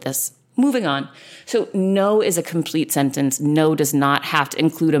luck with this. Moving on. So no is a complete sentence. No does not have to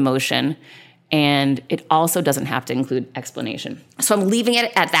include emotion. And it also doesn't have to include explanation. So I'm leaving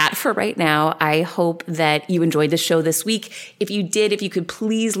it at that for right now. I hope that you enjoyed the show this week. If you did, if you could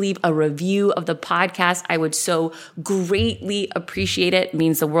please leave a review of the podcast, I would so greatly appreciate it. It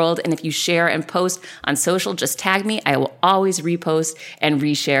means the world. And if you share and post on social, just tag me. I will always repost and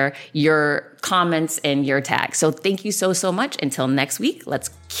reshare your comments and your tags. So thank you so, so much. Until next week, let's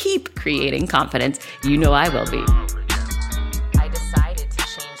keep creating confidence. You know I will be.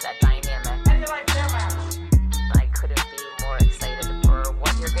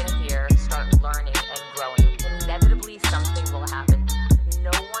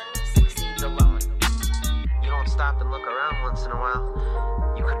 Once in a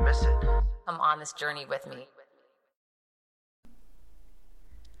while, you could miss it. Come on this journey with me.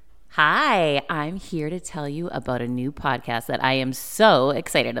 Hi, I'm here to tell you about a new podcast that I am so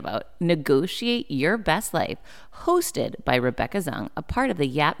excited about. Negotiate Your Best Life, hosted by Rebecca Zung, a part of the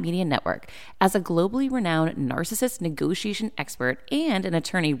Yap Media Network. As a globally renowned narcissist negotiation expert and an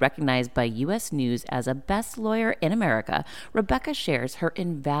attorney recognized by U.S. News as a best lawyer in America, Rebecca shares her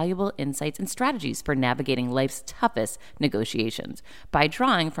invaluable insights and strategies for navigating life's toughest negotiations. By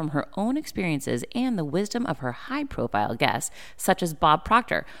drawing from her own experiences and the wisdom of her high-profile guests, such as Bob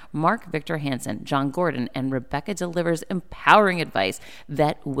Proctor, Mark Victor Hansen, John Gordon, and Rebecca delivers empowering advice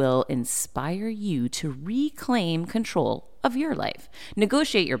that will inspire you to reclaim control of your life.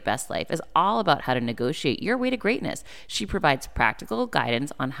 Negotiate Your Best Life is all about how to negotiate your way to greatness. She provides practical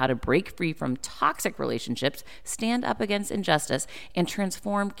guidance on how to break free from toxic relationships, stand up against injustice, and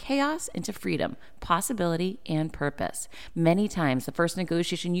transform chaos into freedom, possibility, and purpose. Many times, the first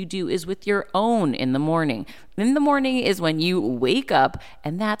negotiation you do is with your own in the morning. In the morning is when you wake up,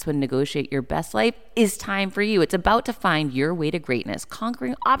 and that's when Negotiate Your Best Life is time for you. It's about to find your way to greatness,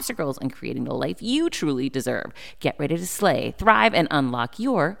 conquering obstacles and creating the life you truly deserve. Get ready to slay, thrive, and unlock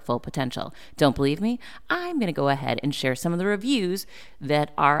your full potential. Don't believe me? I'm going to go ahead and share some of the reviews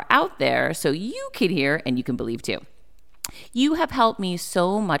that are out there so you can hear and you can believe too. You have helped me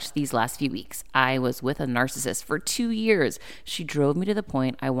so much these last few weeks. I was with a narcissist for 2 years. She drove me to the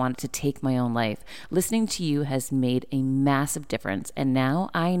point I wanted to take my own life. Listening to you has made a massive difference, and now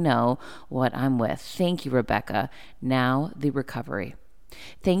I know what I'm with. Thank you, Rebecca. Now the recovery.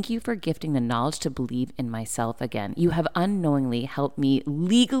 Thank you for gifting the knowledge to believe in myself again. You have unknowingly helped me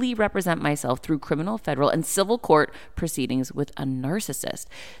legally represent myself through criminal, federal, and civil court proceedings with a narcissist.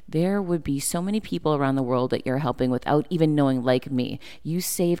 There would be so many people around the world that you're helping without even knowing, like me. You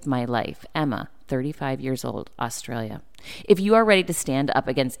saved my life. Emma, 35 years old, Australia. If you are ready to stand up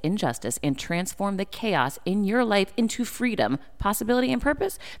against injustice and transform the chaos in your life into freedom, possibility, and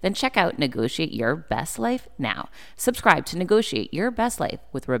purpose, then check out Negotiate Your Best Life now. Subscribe to Negotiate Your Best Life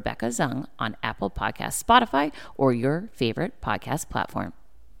with Rebecca Zung on Apple Podcasts, Spotify, or your favorite podcast platform.